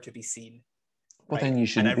flour to be seen. Well, then you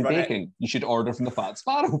shouldn't be baking. You should order from the Fat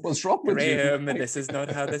Sparrow. What's wrong with you? Graham, and this is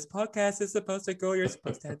not how this podcast is supposed to go. You're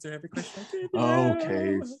supposed to answer every question.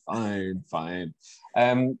 Okay, fine.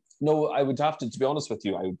 No, I would have to be honest with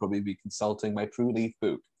you, I would probably be consulting my Prue Leaf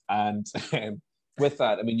book. And with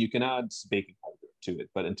that, I mean, you can add baking powder to it,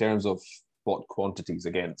 but in terms of what quantities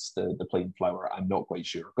against the plain flour, I'm not quite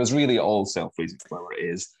sure. Because really all self-raising flour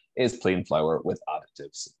is plain flour with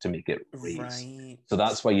additives to make it raise. Right. So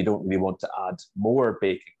that's why you don't really want to add more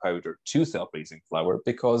baking powder to self-raising flour,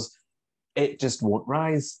 because it just won't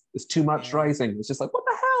rise. It's too much rising. It's just like, what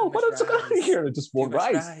the hell? What is going on here? It just won't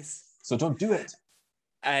rise. So don't do it.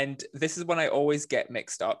 And this is one I always get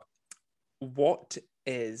mixed up. What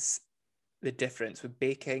is the difference with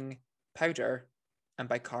baking powder and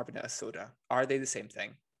bicarbonate of soda? Are they the same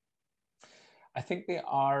thing? I think they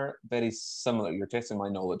are very similar. You're testing my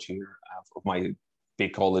knowledge here of my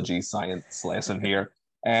Bakeology science lesson here.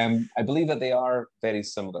 I believe that they are very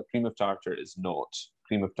similar. Cream of tartar is not.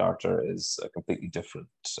 Cream of tartar is a completely different.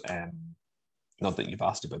 Not that you've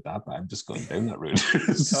asked about that, but I'm just going down that route.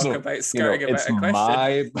 Talk about skirting about a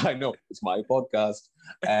question. I know it's my podcast.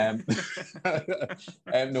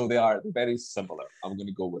 No, they're very similar. I'm going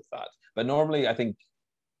to go with that. But normally, I think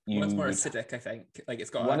one's more acidic. I think like it's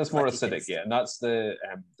got one is more acidic, taste. yeah, and that's the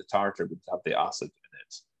tartar would have the acid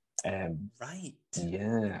in it. Right.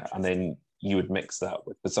 Yeah, and then you would mix that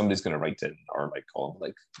with, but somebody's going to write in or like call them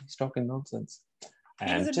like he's talking nonsense. He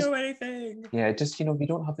doesn't know anything. Yeah, just if you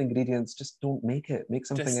don't have the ingredients, just don't make it. Make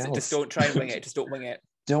something else. Just don't try and wing it. Just don't wing it.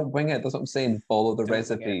 Don't wing it. That's what I'm saying. Follow the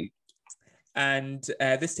recipe. And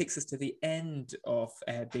this takes us to the end of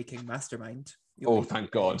Baking Mastermind. Thank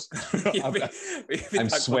God! I'm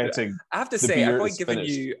sweating. I have to say, I've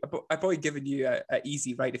probably given you an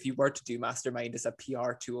easy right. If you were to do Mastermind as a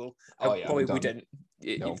PR tool, I probably wouldn't.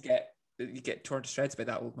 You'd get torn to shreds by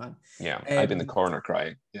that old man. Yeah, I'd be in the corner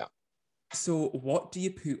crying. Yeah. So what do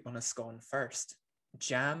you put on a scone first?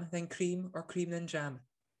 Jam, then cream, or cream, then jam?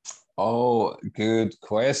 Oh, good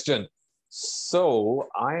question. So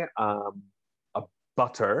I am a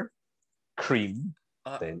butter, cream,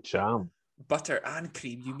 then jam. Butter and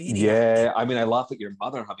cream, you mean? Yeah, I mean, I laugh at your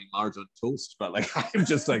mother having marge on toast, but like I'm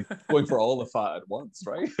just like going for all the fat at once,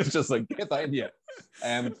 right? It's just like, get that in you.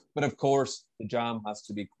 But of course, the jam has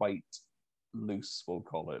to be quite loose, we'll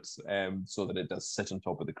call it, so that it does sit on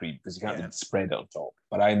top of the cream, because you can't spread it on top.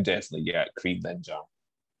 But I'm definitely cream then jam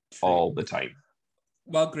all the time.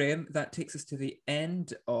 Well, Graham, that takes us to the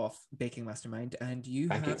end of Baking Mastermind, and you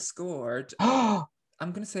have scored.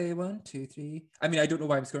 I'm going to say 1, 2, 3. I mean, I don't know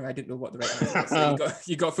why I'm scoring. I didn't know what the right answer was. So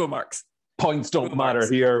you got full marks. Points don't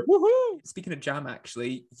matter here. Woohoo! Speaking of jam,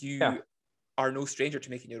 actually, you are no stranger to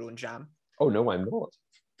making your own jam. Oh, no, I'm not.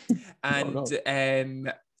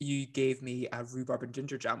 And you gave me a rhubarb and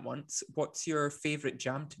ginger jam once. What's your favourite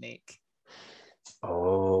jam to make?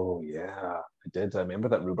 Oh, yeah, I did. I remember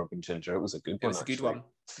that rhubarb and ginger. It was a good one. It was a good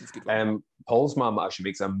one. Paul's mum actually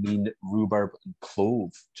makes a mean rhubarb and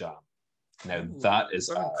clove jam. Now, that is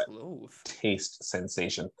a taste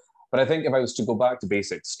sensation. But I think if I was to go back to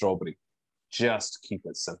basic strawberry, just keep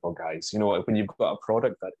it simple, guys. You know, when you've got a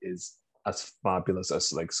product that is as fabulous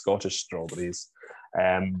as like Scottish strawberries,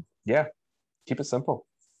 keep it simple.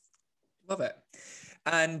 Love it.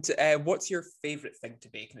 And what's your favourite thing to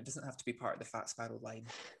bake? And it doesn't have to be part of the Fat Sparrow line.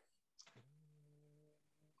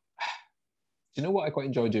 Do you know what I quite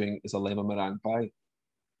enjoy doing is a lemon meringue pie.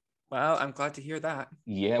 Well, I'm glad to hear that.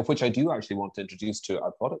 Yeah, which I do actually want to introduce to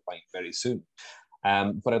our product line very soon.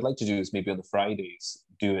 What I'd like to do is maybe on the Fridays,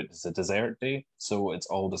 do it as a dessert day. So it's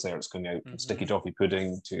all desserts going out, from sticky toffee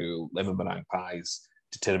pudding to lemon meringue pies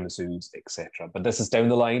to tiramisus, etc. But this is down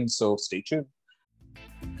the line, so stay tuned.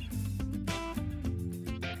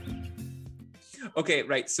 Okay,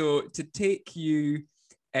 right. So to take you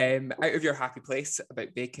out of your happy place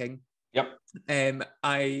about baking, yep.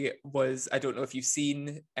 I don't know if you've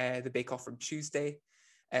seen the Bake Off from Tuesday.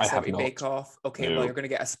 I have not. Bake Off. Okay, well, you're going to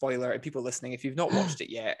get a spoiler. And people listening, if you've not watched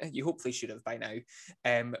it yet, you hopefully should have by now.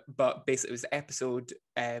 But basically, it was the episode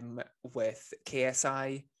with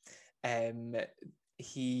KSI.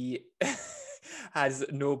 He has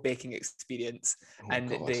no baking experience,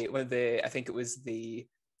 and I think it was the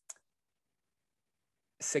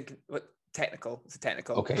technical. It's a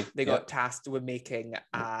technical. Okay. They got tasked with making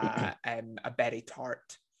a berry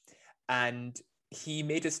tart, and he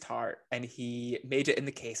made his tart and he made it in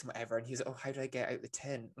the case and whatever. And he was like, "Oh, how did I get out the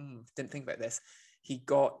tin? Didn't think about this." He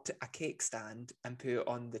got a cake stand and put it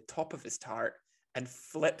on the top of his tart and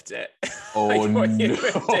flipped it. Oh like no!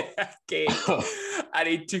 A cake, and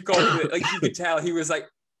he took off it. Like you could tell, he was like,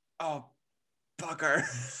 "Oh, bugger!"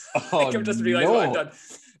 Like, I've just realised what I've done.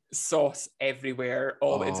 Sauce everywhere,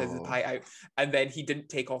 all the inside of the pie out, and then he didn't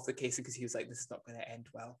take off the casing because he was like, "This is not going to end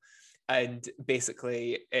well." And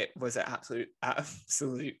basically, it was an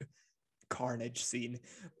absolute carnage scene.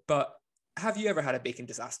 But have you ever had a baking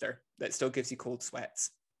disaster that still gives you cold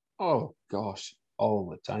sweats? Oh gosh, all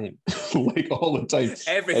the time, like all the time.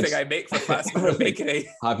 Everything I make for Fat Sparrow Bakery.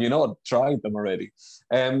 Have you not tried them already?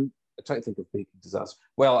 I try to think of baking disaster.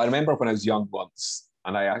 Well, I remember when I was young once.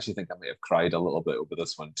 And I actually think I may have cried a little bit over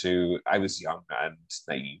this one too. I was young and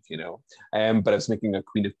naive, but I was making a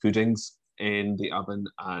queen of puddings in the oven,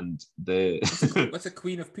 and the What's a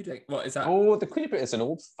queen of pudding? What is that? oh, the queen of pudding is an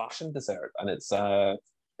old-fashioned dessert, and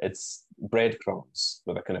it's breadcrumbs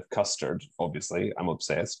with a kind of custard. Obviously, I'm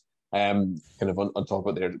obsessed. Kind of on top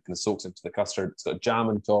of there, it kind of soaks into the custard. It's got jam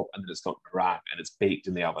on top, and then it's got meringue, and it's baked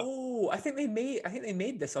in the oven. Oh, I think they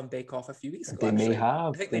made this on Bake Off a few weeks ago. They actually. may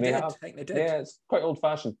have. I think they they may did. have. I think they did. Yeah, it's quite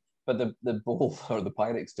old-fashioned. But the bowl or the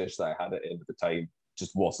Pyrex dish that I had it in at the time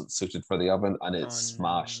just wasn't suited for the oven, and it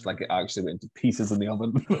smashed. No. Like, it actually went into pieces in the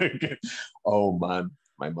oven. Like, oh man,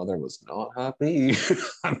 my mother was not happy.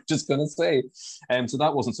 I'm just gonna say. So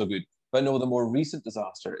that wasn't so good. But no, the more recent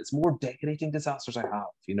disaster, it's more decorating disasters I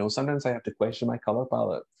have. Sometimes I have to question my color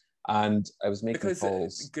palette. And I was making Because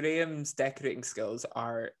calls. Graham's decorating skills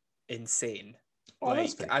are insane. Oh,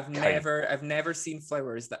 Like, I've kind. never seen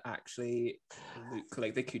flowers that actually look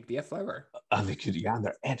like they could be a flower. And they could, yeah, and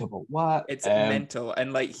they're edible. What? It's mental.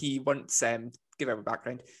 And like, he once, give our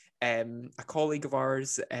background, a colleague of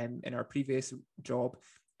ours in our previous job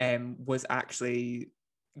was actually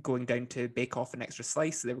going down to bake off an extra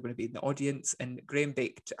slice. So they were going to be in the audience, and Graham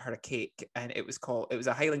baked her a cake, and it was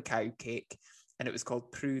a Highland cow cake, and it was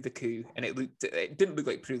called Prue the Coo, and it didn't look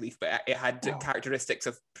like Prue Leaf, but it had characteristics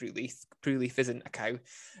of Prue Leaf. Prue Leaf isn't a cow.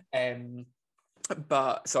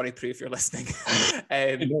 But sorry, Prue, if you're listening.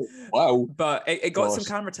 Wow. But it got some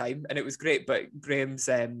camera time, and it was great. But Graham's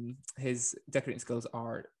his decorating skills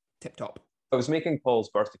are tip top. I was making Paul's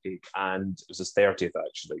birthday cake, and it was his 30th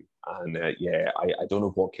actually. And I don't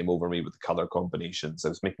know what came over me with the color combinations. I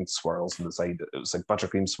was making swirls on the side. It was like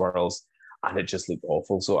buttercream swirls, and it just looked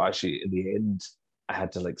awful. So actually, in the end, I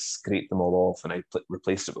had to like scrape them all off, and I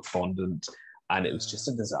replaced it with fondant. And it was just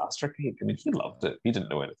a disaster cake. I mean, he loved it. He didn't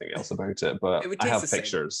know anything else about it, but I have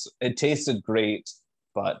pictures. It tasted great,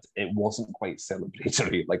 but it wasn't quite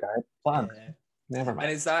celebratory like I had planned. Yeah. Never mind.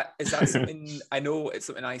 And is that something? I know it's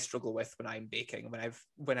something I struggle with when I'm baking.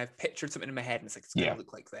 When I've pictured something in my head and it's like, it's gonna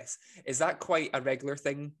look like this. Is that quite a regular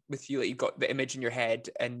thing with you? Like, you've got the image in your head,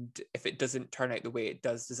 and if it doesn't turn out the way it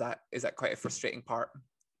does, is that quite a frustrating part?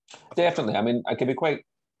 Definitely. I mean, I can be quite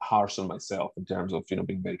harsh on myself in terms of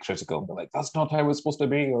being very critical and be like, that's not how it's supposed to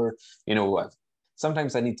be, or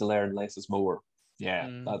sometimes I need to learn less is more. Yeah,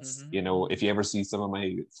 that's if you ever see some of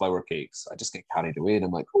my flower cakes, I just get carried away and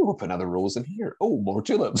I'm like, oh, put another rose in here. Oh, more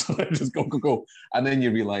tulips. I just go. And then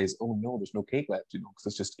you realize, oh no, there's no cake left, because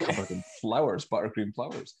it's just covered in flowers, buttercream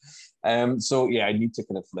flowers. So yeah, I need to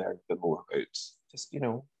kind of learn a bit more about just,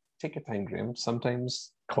 take your time, Graham.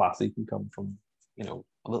 Sometimes classy can come from,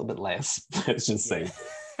 a little bit less, let's just say.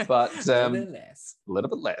 But a little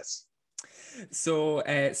bit less. So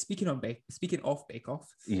speaking of Bake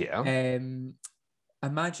Off,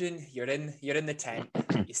 imagine you're in the tent.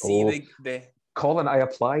 You see the Colin, I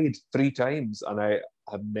applied 3 times and I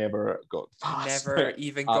have never got past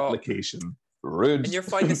application. Rude. And you're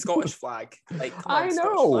flying the Scottish flag. Like, I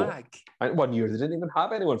know. And one year they didn't even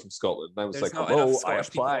have anyone from Scotland. And I was like, hello, I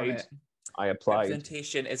applied.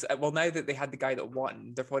 Representation is now that they had the guy that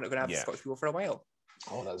won, they're probably not going to have Scottish people for a while.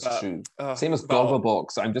 Oh, that's true. Same as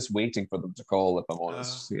Gogglebox. I'm just waiting for them to call, if I'm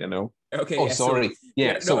honest, Okay. Oh, sorry.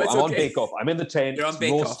 So I'm on Bake Off. I'm in the tent. You're on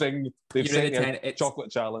Bake roasting. Off. They've sent the a chocolate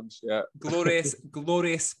challenge. Yeah.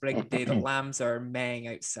 glorious spring day. The lambs are maying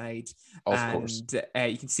outside. Of course.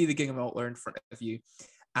 You can see the gingham altar in front of you.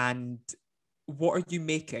 And what are you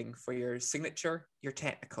making for your signature, your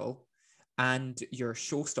technical, and your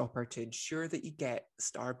showstopper to ensure that you get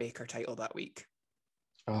Star Baker title that week?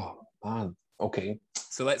 Oh, man. Okay.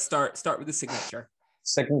 So let's start with the signature.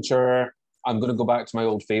 Signature. I'm going to go back to my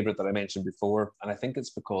old favorite that I mentioned before, and I think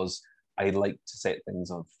it's because I like to set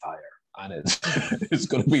things on fire, and it's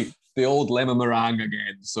going to be the old lemon meringue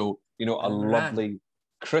again. So a lovely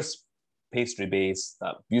crisp pastry base,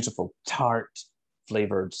 that beautiful tart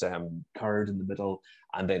flavored curd in the middle,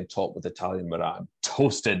 and then topped with Italian meringue,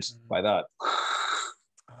 toasted by that.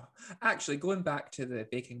 Actually, going back to the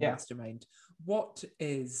baking mastermind, what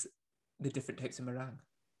is the different types of meringue?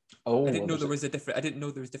 I didn't know there was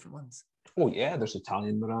different ones. Oh yeah, there's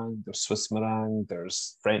Italian meringue, there's Swiss meringue,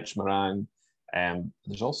 there's French meringue,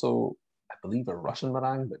 there's also, I believe, a Russian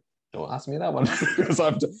meringue, but don't ask me that one because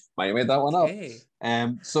I might have made that one up.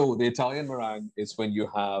 So the Italian meringue is when you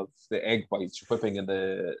have the egg whites, you're whipping in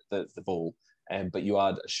the bowl, but you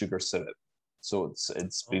add a sugar syrup. So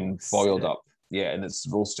it's been boiled up, and it's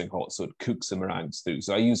roasting hot, so it cooks the meringues through.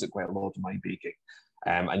 So I use it quite a lot in my baking.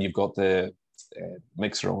 And you've got the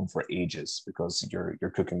mixer on for ages because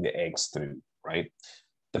you're cooking the eggs through, right?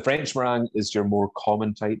 The French meringue is your more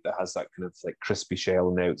common type that has that kind of like crispy shell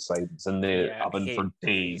on the outside. It's in the oven for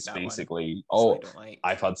days, basically. So I don't like.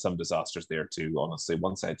 I've had some disasters there too, honestly.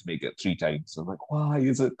 Once I had to make it 3 times. I'm like, why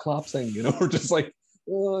is it collapsing? We're just like,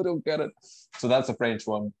 oh, I don't get it. So that's a French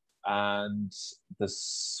one. And the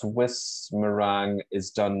Swiss meringue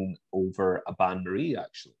is done over a bain-marie,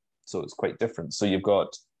 actually. So it's quite different. So you've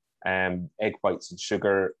got egg whites and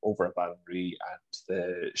sugar over a bain-marie, and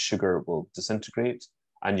the sugar will disintegrate.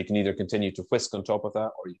 And you can either continue to whisk on top of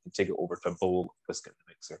that, or you can take it over to a bowl, whisk it in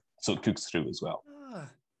the mixer. So it cooks through as well.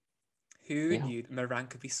 Who knew meringue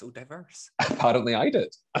could be so diverse? Apparently I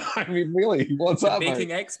did. I mean, really, what's that about?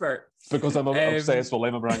 Baking expert. Because I'm obsessed with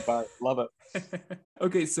lemon meringue pie. Love it.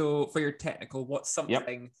 Okay, so for your technical, what's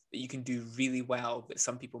something that you can do really well that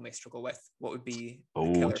some people may struggle with? What would be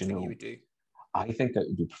the killer thing you would do? I think I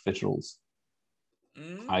would do profiteroles.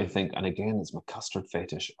 I think, and again, it's my custard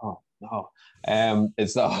fetish. Oh no,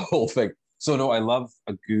 it's that whole thing. So no, I love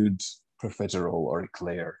a good profiterole or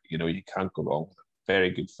eclair. You can't go wrong with it.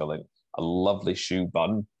 Very good filling. A lovely choux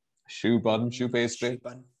choux pastry.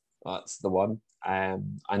 That's the one.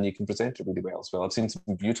 And you can present it really well as well. I've seen some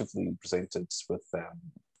beautifully presented with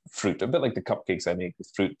fruit, a bit like the cupcakes I make with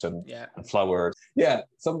fruit and flour. Yeah,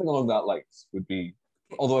 something along that lines would be.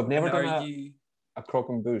 Although I've never done a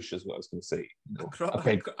croquembouche is what I was going to say. A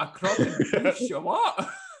croquembouche? What?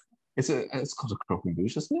 It's called a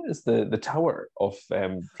croquembouche, isn't it? It's the tower of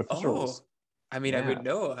profiteroles. Oh, I mean, I would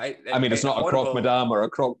know. I mean, it's not a croque madame or a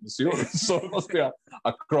croque monsieur, so it must be a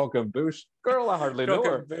croquembouche. Girl, I hardly know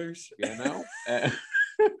her.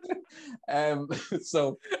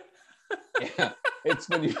 So, yeah, it's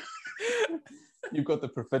when you've got the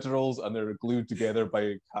profiteroles and they're glued together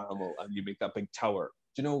by caramel, and you make that big tower.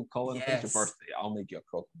 Do you know, Colin, if it's your birthday, I'll make you a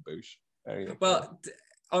croquembouche. Well,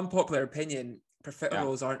 unpopular opinion,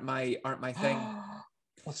 profiteroles aren't my thing.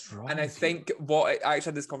 What's wrong? And I think I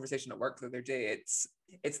actually had this conversation at work the other day.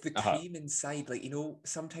 It's the cream inside. Like,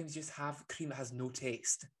 sometimes you just have cream that has no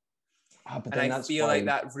taste. But and I feel like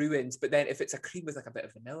that ruins. But then if it's a cream with like a bit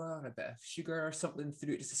of vanilla and a bit of sugar or something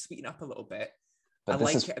through it, just to sweeten up a little bit, I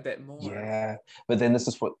like it a bit more. Yeah, but then this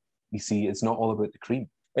is what you see. It's not all about the cream.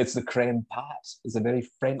 It's the crème pâte. It's a very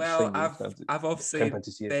French thing. Well, I've obviously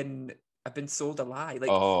been sold a lie. Like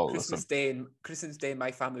Christmas Day,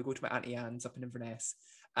 my family go to my Auntie Anne's up in Inverness,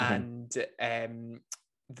 and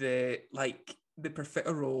the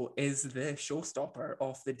profiterole is the showstopper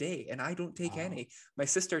of the day, and I don't take any. My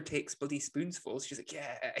sister takes bloody spoonfuls. She's like,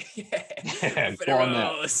 yeah,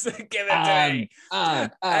 profiteroles, give it to me.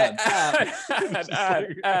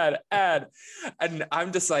 Add. And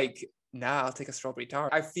I'm just like, nah, I'll take a strawberry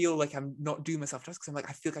tart. I feel like I'm not doing myself justice because I'm like,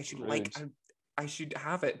 I feel like I should I should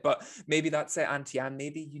have it, but maybe that's it, Auntie Anne.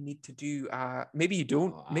 Maybe you need to do. Maybe you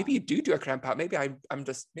don't. Maybe you do a crème pâte. Maybe I'm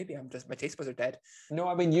just my taste buds are dead. No,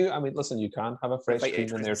 I mean listen, you can have a fresh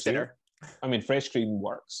cream in there too. Dinner. I mean, fresh cream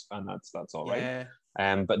works, and that's all right.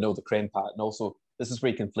 But no, the crème pâte, and also this is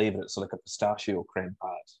where you can flavor it. So like a pistachio crème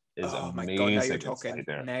pâte is amazing. My God, now you're talking.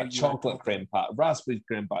 A chocolate crème pâte, raspberry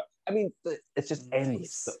crème pâte. I mean, it's just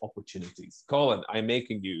endless the opportunities. Colin, I'm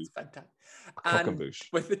making you a croquembouche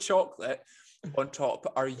with the chocolate on top.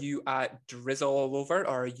 Are you a drizzle all over,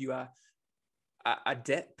 or are you a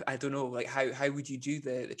dip? I don't know. Like how would you do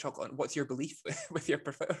the chocolate? What's your belief with your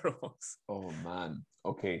profiteroles? Oh man.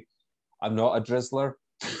 Okay, I'm not a drizzler.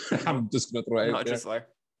 I'm just gonna throw it out there. Not a drizzler.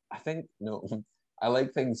 I think no. I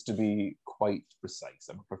like things to be quite precise.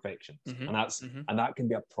 I'm a perfectionist, and that can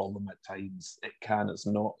be a problem at times. It's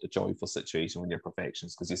not a joyful situation when you're a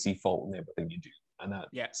perfectionist because you see fault in everything you do, and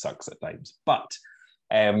that sucks at times. But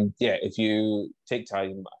if you take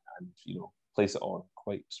time and place it on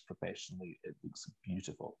quite professionally, it looks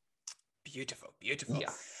beautiful. Beautiful.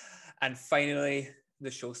 Yeah. And finally,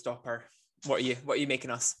 the showstopper. What are you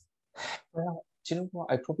making us? Well, do you know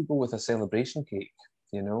what? I'd probably go with a celebration cake.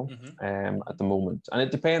 At the moment, and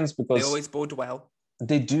it depends because they always bode well.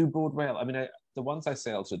 They do bode well. I mean, the ones I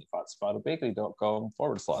sell through the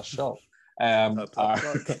fatsparrowbakery.com/shop.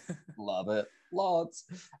 Love it, lots.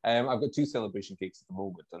 I've got 2 celebration cakes at the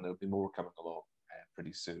moment, and there'll be more coming along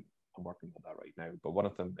pretty soon. I'm working on that right now, but one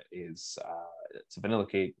of them is it's a vanilla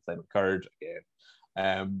cake with lemon curd again,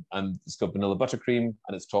 and it's got vanilla buttercream,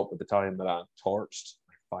 and it's topped with Italian meringue torched.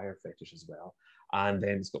 My fire fetish as well. And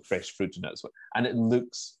then it's got fresh fruit in it as well. And it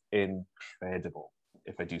looks incredible,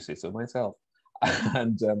 if I do say so myself.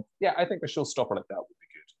 And I think a showstopper like that would be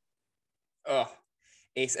good. Oh,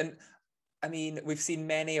 ace. And I mean, we've seen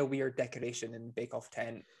many a weird decoration in Bake Off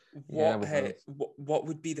 10. What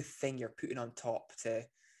would be the thing you're putting on top to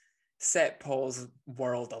set Paul's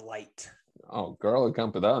world alight? Oh, girl, I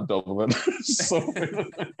can't put that on Dublin. So,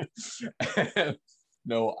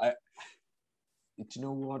 no, do you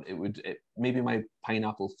know what? Maybe my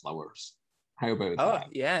pineapple flowers. How about Oh, that?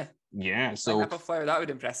 yeah. Yeah. So, Pineapple flower, that would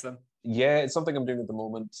impress them. yeah, it's something I'm doing at the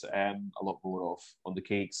moment. A lot more of on the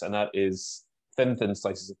cakes, and that is thin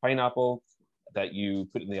slices of pineapple that you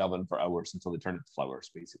put in the oven for hours until they turn into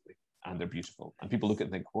flowers, basically, and they're beautiful. And people look at it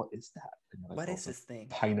and think, "What is that?" And like, What "Oh, is it's a this thing?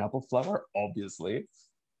 pineapple flower, obviously."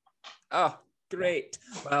 Oh, great.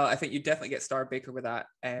 Well, I think you definitely get Star Baker with that.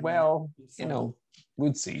 Well, So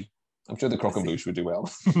we'd see. I'm sure the we'll see. Croquembouche would do well.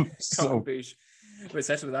 So, Croquembouche. But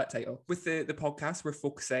especially with that title. With the podcast, we're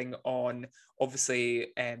focusing on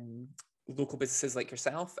obviously local businesses like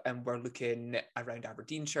yourself, and we're looking around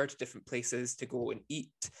Aberdeenshire to different places to go and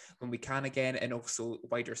eat when we can again, and also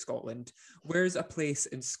wider Scotland. Where's a place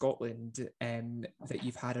in Scotland that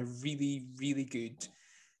you've had a really, really good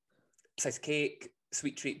slice of cake,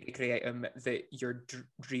 sweet treat, bakery item that you're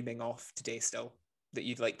dreaming of today still, that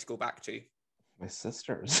you'd like to go back to? my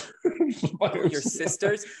sisters. Oh, your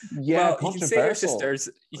sisters? Yeah, Well, you can say your controversial. sisters.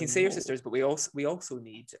 You can say your sisters, but we also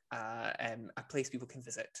need a place people can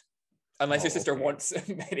visit. Unless your sister Okay. wants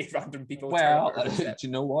many random people Well, to visit. do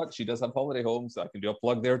you know what? She does have holiday homes, so I can do a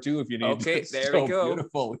plug there too if you need. Okay, It's there so we go.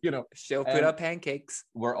 Beautiful, She'll put up pancakes.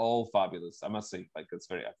 We're all fabulous, I must say. Like it's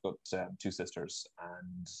very. I've got two sisters,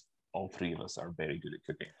 and all three of us are very good at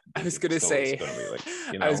cooking. I was going to So say. it's gonna be like,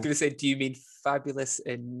 I was going to say, do you mean fabulous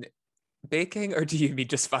in baking, or do you mean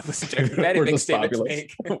just fabulous in general? Very big statement to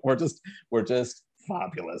make. we're just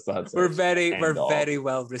fabulous. That's we're it. very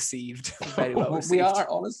well received. Very well received. We are,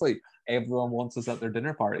 honestly. Everyone wants us at their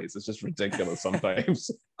dinner parties. It's just ridiculous sometimes.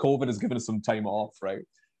 COVID has given us some time off, right?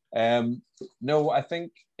 No, I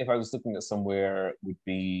think if I was looking at somewhere, it would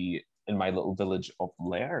be in my little village of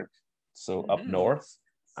Lairg, so up north,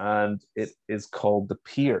 and it is called the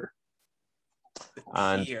Pier.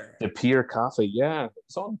 The Pier Cafe, yeah.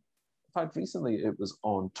 It's on. In fact, recently it was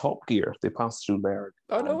on Top Gear. They passed through Lairg.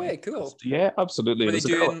 Oh, no way, cool. Yeah, absolutely.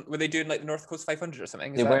 Were they doing like the North Coast 500 or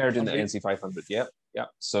something? They were doing the NC 500, yeah.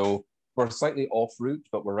 So we're slightly off route,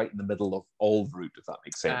 but we're right in the middle of all route, if that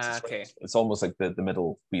makes sense. Okay. It's almost like the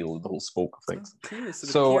middle wheel, the whole spoke of things. Oh, cool.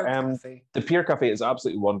 So the Pier Cafe is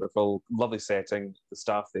absolutely wonderful, lovely setting. The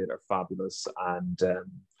staff there are fabulous, and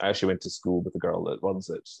I actually went to school with the girl that runs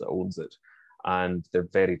it, that owns it, and they're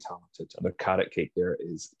very talented. And their carrot cake there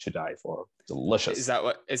is to die for. Delicious. Is that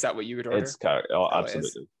what you would order? It's carrot. Oh,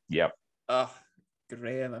 absolutely. Yep. Oh,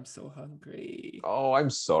 Graham, I'm so hungry. Oh, I'm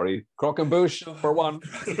sorry. Croquembouche for one.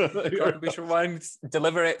 Croquembouche for one.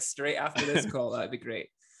 Deliver it straight after this call. That'd be great.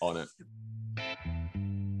 On it.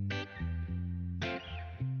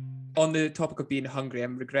 On the topic of being hungry,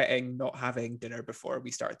 I'm regretting not having dinner before we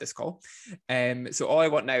started this call. So all I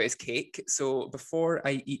want now is cake. So before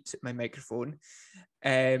I eat my microphone,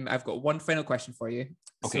 I've got one final question for you.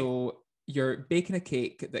 Okay. So you're baking a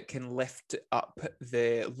cake that can lift up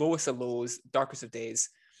the lowest of lows, darkest of days.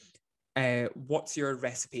 What's your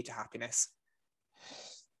recipe to happiness?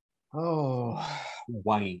 Oh,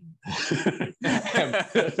 wine.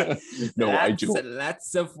 No, I do.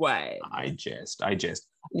 Lots of wine. I jest.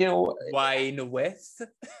 Wine with?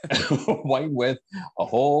 Wine with a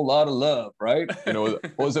whole lot of love, right?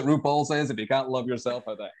 What was it RuPaul says? If you can't love yourself,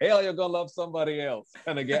 how the hell you're gonna love somebody else?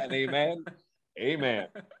 Can I get an amen? Amen.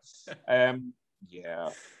 Yeah.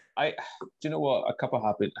 Do you know what? A cup of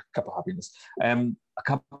happiness. A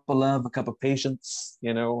cup of love, a cup of patience,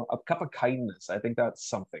 a cup of kindness. I think that's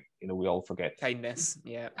something, we all forget. Kindness,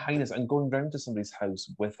 yeah. Kindness, and going round to somebody's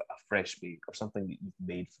house with a fresh bake or something that you've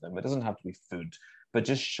made for them. It doesn't have to be food, but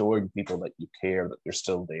just showing people that you care, that you're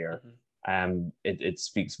still there. It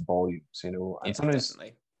speaks volumes, and sometimes,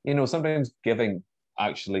 definitely. Sometimes giving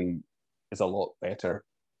actually is a lot better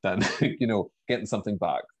than, getting something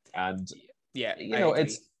back. And,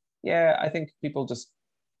 I think people just,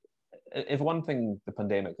 if one thing the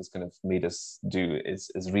pandemic has kind of made us do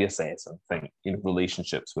is reassess and think,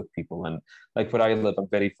 relationships with people. And like where I live, I'm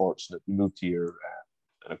very fortunate. We moved here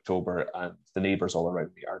in October, and the neighbors all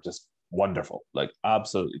around me are just wonderful, like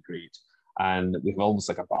absolutely great. And we have almost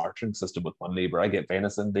like a bartering system with one neighbor. I get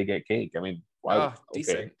venison, they get cake. I mean, wow,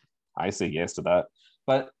 decent. I say yes to that.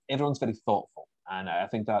 But everyone's very thoughtful. And I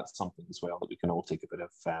think that's something as well that we can all take a bit of,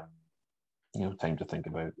 time to think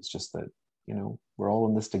about. It's just that, we're all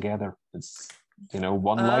in this together. It's,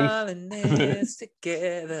 one life. All in this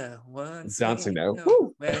together. Dancing now.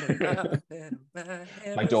 Woo! My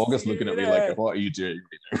dog is looking at me like, what are you doing?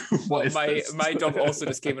 My dog also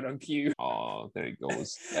just came in on cue. Oh, there he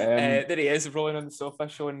goes. There he is, rolling on the sofa,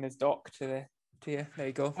 showing his dog to you. There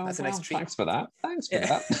you go. That's a nice treat. Thanks for that.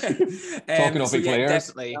 Talking of Eclairs.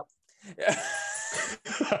 Definitely.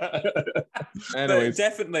 Anyways, But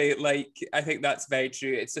definitely, like, I think that's very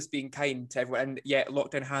true. It's just being kind to everyone. And yeah,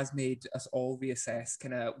 lockdown has made us all reassess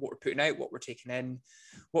kind of what we're putting out, what we're taking in,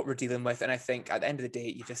 what we're dealing with. And I think at the end of the day,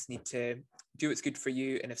 you just need to do what's good for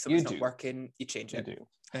you. And if something's not working, you change it. You do.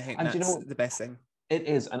 I think And that's the best thing. It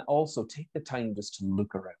is. And also take the time just to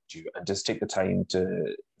look around you and just take the time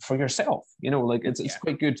for yourself. Like it's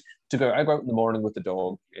quite good to go. I go out in the morning with the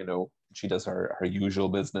dog, she does her usual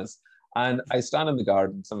business. And I stand in the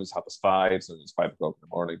garden, sometimes 5:30, sometimes it's 5 o'clock in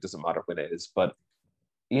the morning, doesn't matter when it is. But,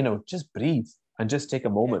 just breathe and just take a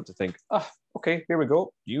moment to think, okay, here we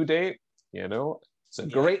go. New day, it's a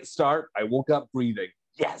great start. I woke up breathing.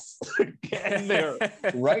 Yes, get in there,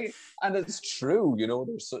 right? And it's true,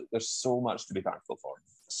 there's so much to be thankful for.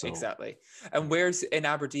 So. Exactly. And where's in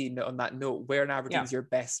Aberdeen, on that note, where in Aberdeen is your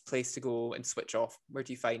best place to go and switch off? Where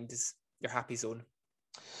do you find is your happy zone?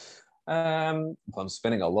 I'm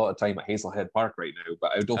spending a lot of time at Hazelhead Park right now,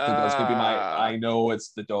 but I don't think that's going to be I know it's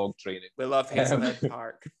the dog training. We love Hazelhead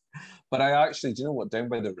Park. But I actually, do you know what? Down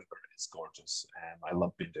by the river is gorgeous. I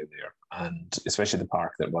love being down there. And especially the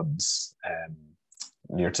park that runs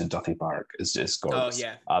near to Duthie Park is just gorgeous. Oh,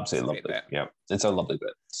 yeah. Absolutely lovely. Yeah, it's a lovely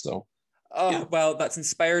bit. So. Well, that's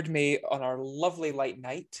inspired me on our lovely light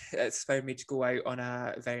night. It's inspired me to go out on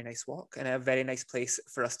a very nice walk and a very nice place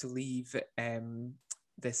for us to leave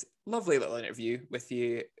this lovely little interview with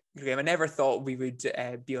you, Graham. I never thought we would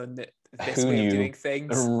be on this way of doing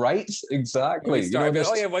things. Right, exactly.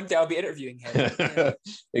 One day I'll be interviewing him.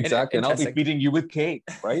 Exactly, and I'll be feeding you with cake,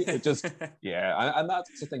 right? It just, and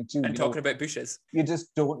that's the thing too. And talking about bushes. You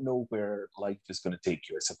just don't know where life is going to take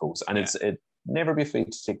you, I suppose. And it never be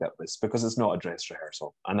afraid to take that risk because it's not a dress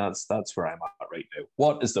rehearsal. And that's where I'm at right now.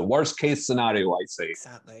 What is the worst case scenario, I say?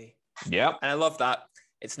 Exactly. Yeah. And I love that.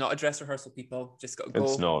 It's not a dress rehearsal, people. Just got to go.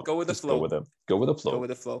 It's not. Go with the flow. Go with the flow. Go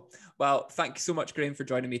with the flow. Well, thank you so much, Graham, for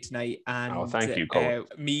joining me tonight. And thank you, Colin.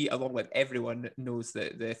 Me, along with everyone, knows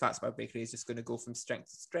that the Fat Sparrow Bakery is just going to go from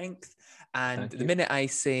strength to strength. And the minute I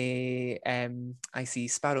say I see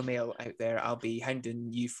Sparrow Mail out there, I'll be hounding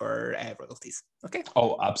you for royalties. Okay.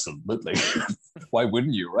 Oh, absolutely. Why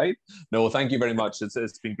wouldn't you, right? No, thank you very much.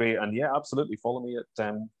 It's been great. And yeah, absolutely. Follow me at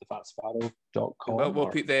thefatsparrow.com. Well,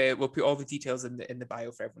 we'll put all the details in the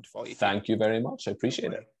bio for everyone to follow you. Thank you very much. I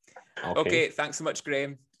appreciate it. Okay. Thanks so much,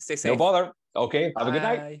 Graham. Stay safe. No bother. Okay. Have a good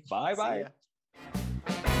night. Bye.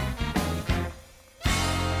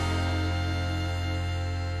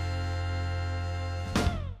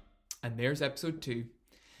 And there's episode 2.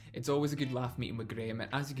 It's always a good laugh meeting with Graham,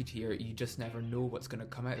 and as you could hear, you just never know what's going to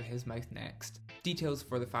come out of his mouth next. Details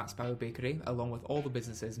for the Fat Sparrow Bakery, along with all the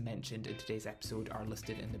businesses mentioned in today's episode, are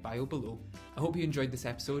listed in the bio below. I hope you enjoyed this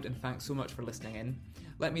episode, and thanks so much for listening in.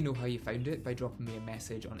 Let me know how you found it by dropping me a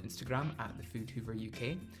message on Instagram at The Food Hoover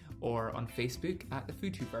UK, or on Facebook at The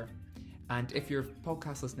Food Hoover. And if your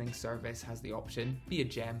podcast listening service has the option, be a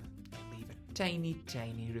gem and leave a tiny,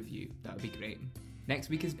 tiny review. That would be great. Next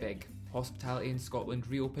week is big. Hospitality in Scotland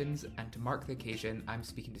reopens, and to mark the occasion, I'm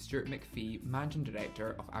speaking to Stuart McPhee, Managing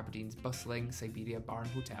Director of Aberdeen's bustling Siberia Bar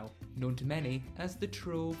and Hotel, known to many as the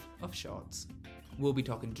Trove of Shots. We'll be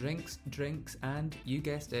talking drinks, and, you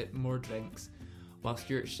guessed it, more drinks, while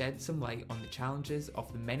Stuart sheds some light on the challenges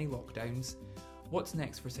of the many lockdowns, what's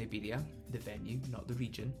next for Siberia, the venue, not the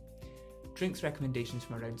region, drinks recommendations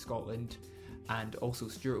from around Scotland, and also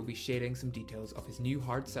Stuart will be sharing some details of his new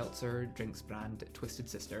hard seltzer drinks brand, Twisted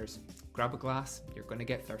Sisters. Grab a glass, you're going to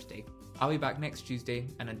get thirsty. I'll be back next Tuesday,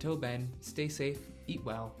 and until then, stay safe, eat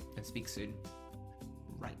well, and speak soon.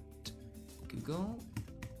 Right. Google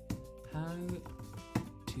how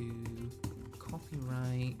to